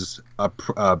 Leatherhead is a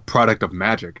product of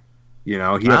magic. You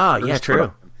know,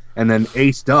 true. And then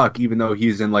Ace Duck, even though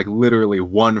he's in like literally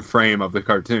one frame of the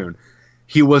cartoon,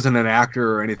 he wasn't an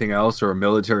actor or anything else or a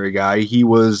military guy. He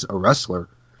was a wrestler.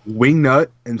 Wingnut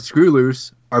and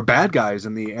Screwloose are bad guys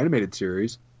in the animated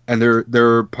series, and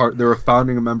they're a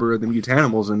founding member of the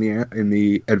Mutanimals in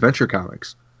the Adventure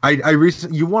comics.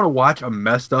 You want to watch a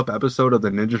messed up episode of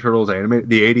the Ninja Turtles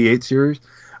the '88 series?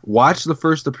 Watch the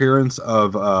first appearance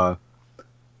of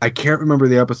I can't remember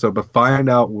the episode, but find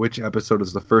out which episode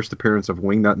is the first appearance of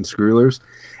Wingnut and Screwloose.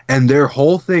 And their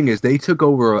whole thing is they took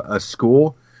over a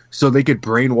school so they could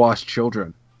brainwash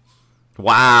children.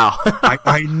 Wow.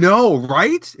 I know,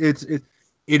 right? It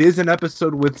is an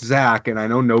episode with Zach, and I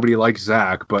know nobody likes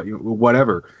Zach, but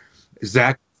whatever.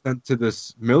 Zach sent to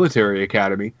this military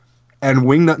academy, and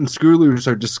Wingnut and Screwloose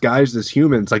are disguised as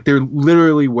humans. Like, they're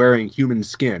literally wearing human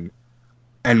skin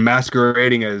and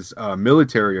masquerading as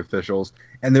military officials,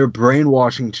 and they're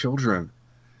brainwashing children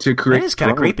to create. That is kind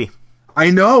of creepy.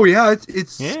 I know, yeah,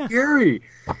 it's scary,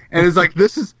 and it's like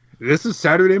this is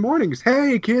Saturday mornings.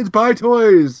 Hey, kids, buy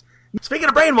toys. Speaking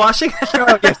of brainwashing,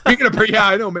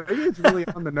 I know, maybe it's really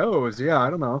on the nose. Yeah, I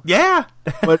don't know. Yeah,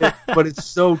 but it's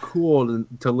so cool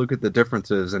to look at the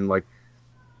differences, and like,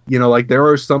 you know, like there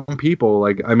are some people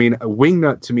like, I mean,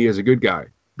 Wingnut to me is a good guy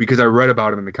because I read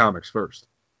about him in the comics first.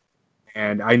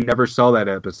 And I never saw that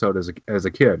episode as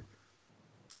a kid.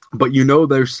 But you know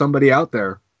there's somebody out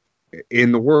there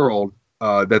in the world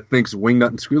that thinks Wingnut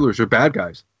and Screwloose are bad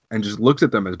guys and just looks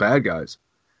at them as bad guys.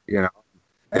 You know?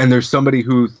 And there's somebody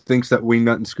who thinks that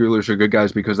Wingnut and Screwloose are good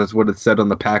guys because that's what it said on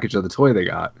the package of the toy they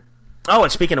got. Oh,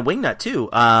 and speaking of Wingnut, too,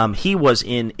 he was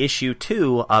in issue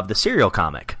 2 of the Serial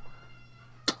comic.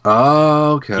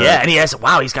 Oh, okay. Yeah, and he's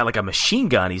got like a machine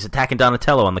gun. He's attacking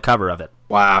Donatello on the cover of it.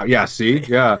 Wow, yeah, see?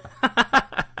 Yeah.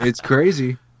 It's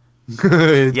crazy.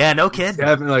 Yeah, no kid.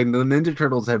 Definitely, like, the Ninja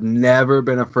Turtles have never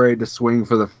been afraid to swing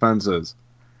for the fences.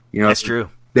 You know, that's true.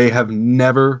 They have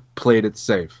never played it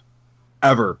safe.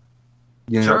 Ever.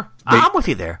 You know, sure. I'm with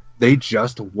you there. They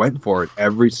just went for it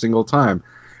every single time.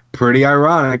 Pretty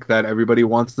ironic that everybody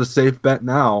wants the safe bet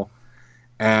now.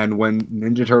 And when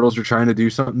Ninja Turtles are trying to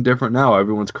do something different now,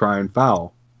 everyone's crying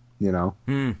foul, you know?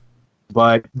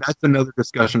 But that's another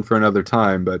discussion for another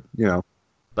time, but, you know.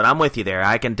 But I'm with you there.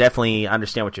 I can definitely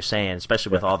understand what you're saying,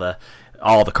 especially with all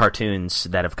the cartoons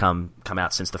that have come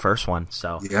out since the first one.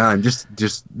 So yeah, and just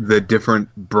the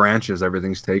different branches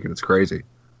everything's taken. It's crazy.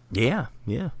 Yeah.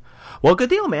 Well,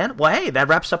 good deal, man. Well, hey, that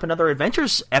wraps up another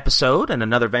Adventures episode and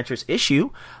another Adventures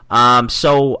issue.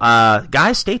 So,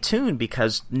 guys, stay tuned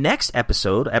because next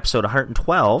episode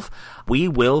 112, we're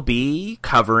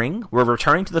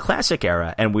returning to the classic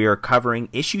era, and we are covering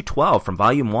issue 12 from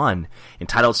volume 1,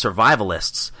 entitled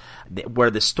Survivalists,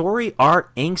 where the story, art,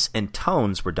 inks, and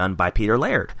tones were done by Peter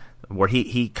Laird, where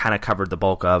he kind of covered the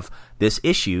bulk of this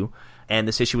issue. And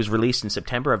this issue was released in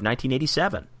September of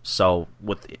 1987. So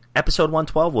with episode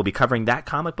 112, we'll be covering that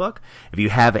comic book. If you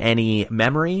have any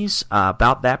memories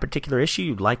about that particular issue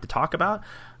you'd like to talk about,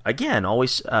 again,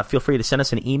 always feel free to send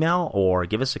us an email or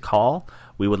give us a call.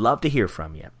 We would love to hear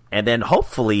from you. And then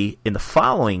hopefully in the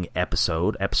following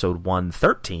episode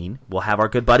 113, we'll have our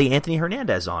good buddy Anthony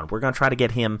Hernandez on. We're going to try to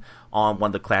get him on one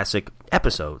of the classic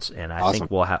episodes. And I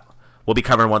think we'll be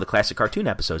covering one of the classic cartoon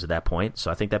episodes at that point. So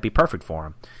I think that'd be perfect for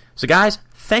him. So, guys,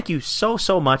 thank you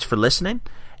so much for listening.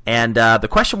 And the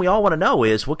question we all want to know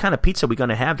is, what kind of pizza are we going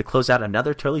to have to close out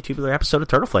another Totally Tubular episode of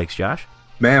Turtle Flakes, Josh?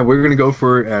 Man, we're gonna go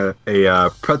for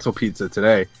a pretzel pizza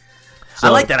today. I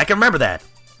like that. I can remember that.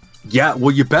 Yeah,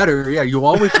 well, you better. Yeah, you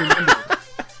always remember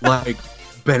like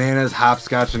bananas,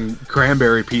 hopscotch, and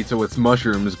cranberry pizza with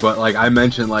mushrooms. But like I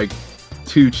mentioned, like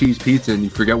 2 cheese pizza, and you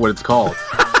forget what it's called.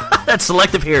 That's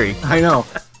selective hearing. I know.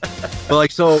 But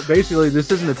like, so basically,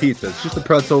 this isn't a pizza. It's just a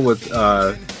pretzel with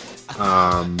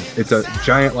it's a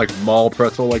giant like mall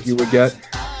pretzel like you would get.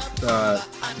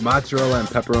 Mozzarella and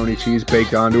pepperoni cheese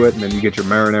baked onto it, and then you get your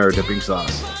marinara dipping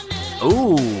sauce.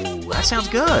 Ooh, that sounds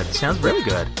good. Sounds really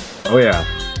good. Oh yeah.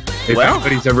 If Well-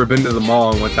 anybody's ever been to the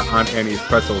mall and went to Aunt Annie's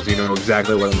Pretzels, you know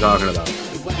exactly what I'm talking about.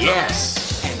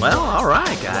 Yes. Well, all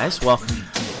right, guys. Well,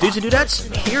 dudes and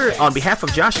dudettes, here on behalf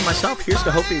of Josh and myself, here's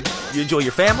to hope you enjoy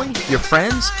your family, your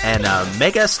friends, and a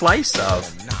mega slice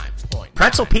of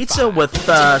pretzel pizza with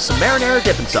some marinara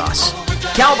dipping sauce.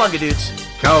 Cowabunga, dudes.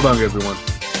 Cowabunga, everyone.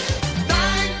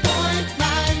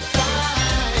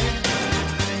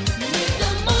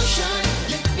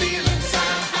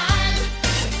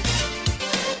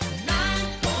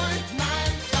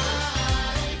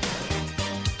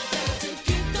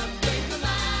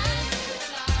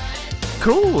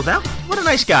 Cool. What a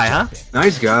nice guy, huh?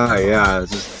 Nice guy, yeah.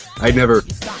 It's just,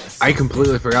 I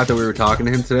completely forgot that we were talking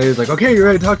to him today. He's like, okay, you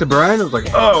ready to talk to Brian? I was like,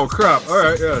 oh, crap. All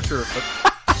right, yeah, sure.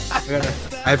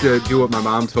 I have to do what my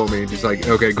mom told me. She's like,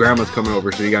 okay, grandma's coming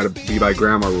over, so you got to be by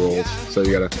grandma rules. So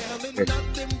you got to, okay.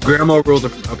 Grandma rules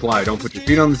apply. Don't put your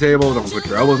feet on the table. Don't put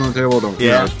your elbows on the table. Don't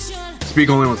speak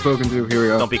only when spoken to. Here we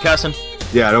go. Don't be cussing.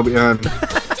 Yeah, don't be. Well,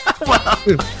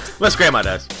 unless grandma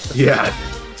does. Yeah.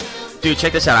 Dude,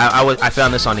 check this out. I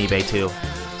found this on eBay too.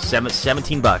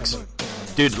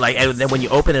 $17. Dude, like, and then when you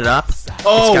open it up,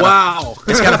 Oh, wow.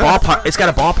 it's got a ballpark. It's got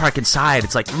a ballpark inside.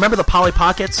 It's like, remember the Polly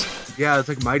Pockets? Yeah, it's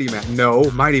like Mighty Max.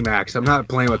 No, Mighty Max. I'm not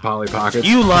playing with Polly Pockets.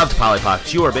 You loved Polly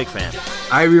Pockets. You were a big fan.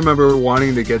 I remember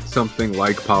wanting to get something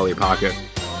like Polly Pocket.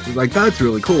 I was like, that's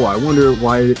really cool. I wonder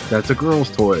why that's a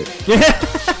girl's toy.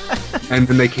 And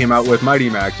then they came out with Mighty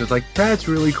Max. It's like, that's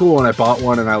really cool. And I bought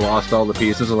one and I lost all the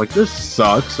pieces. I was like, this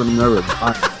sucks. And I'm never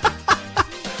buying.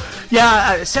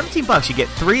 Yeah, $17. You get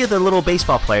 3 of the little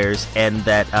baseball players and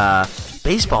that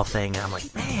baseball thing. And I'm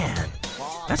like, man,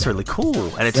 that's really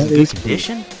cool. And it's in good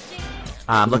condition.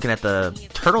 I'm looking at the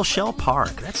Turtle Shell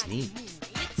Park. That's neat.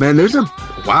 Man, there's a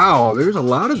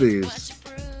lot of these.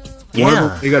 Yeah. One of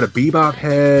them, they got a Bebop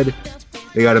head.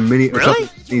 They got a mini. Really?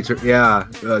 Yeah.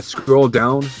 Scroll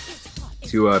down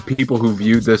to people who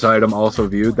viewed this item also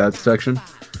viewed that section.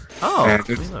 Oh. And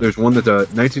there's one that's a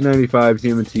 1995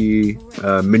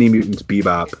 TMNT Mini Mutants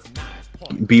Bebop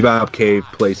Cave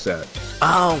playset.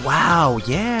 Oh, wow.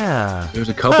 Yeah. There's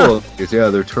a couple of these. Yeah,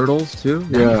 they're turtles too.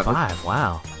 95.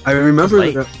 Wow. I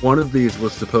remember That's that one of these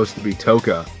was supposed to be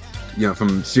Toka,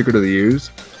 from Secret of the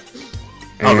Ooze.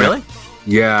 Oh, really?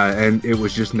 Yeah, and it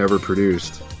was just never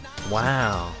produced.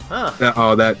 Wow. Huh.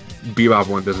 That Bebop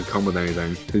one doesn't come with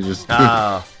anything. It's just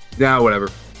Oh. whatever.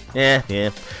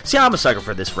 Yeah. See, I'm a sucker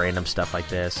for this random stuff like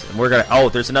this, and we're gonna. Oh,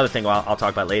 there's another thing I'll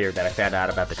talk about later that I found out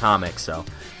about the comics. So,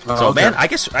 okay. man, I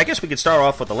guess we could start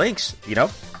off with the links. Go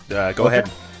ahead,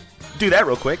 do that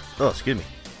real quick. Oh, excuse me.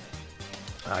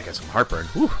 I got some heartburn.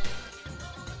 Whew.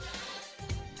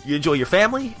 You enjoy your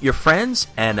family, your friends,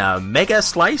 and a mega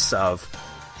slice of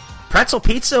pretzel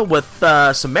pizza with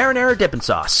some marinara dipping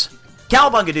sauce.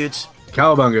 Cowabunga, dudes.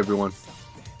 Cowabunga, everyone.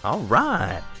 All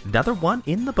right, another one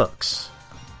in the books.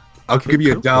 I'll give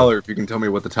you cool. $1 if you can tell me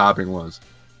what the topping was.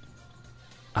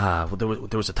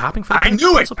 There was a topping for the I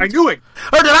knew it! pretzel I knew it!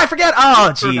 Or did I forget?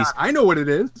 Oh, jeez. I know what it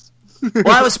is.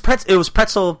 Well, it was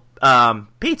pretzel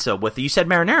pizza with, you said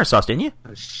marinara sauce, didn't you?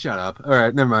 Shut up. All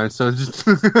right, never mind. So just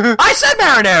I said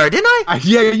marinara, didn't I?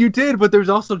 yeah, you did, but there's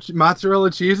also mozzarella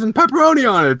cheese and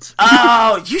pepperoni on it.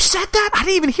 Oh, you said that? I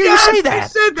didn't even hear you say that. I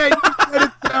said that. You said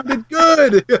it sounded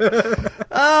good.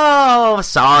 Oh,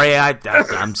 sorry.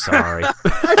 I'm sorry.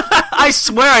 I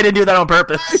swear I didn't do that on I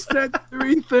purpose. said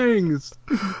 3 things.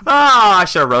 Oh, I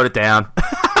should have wrote it down.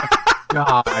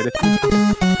 God.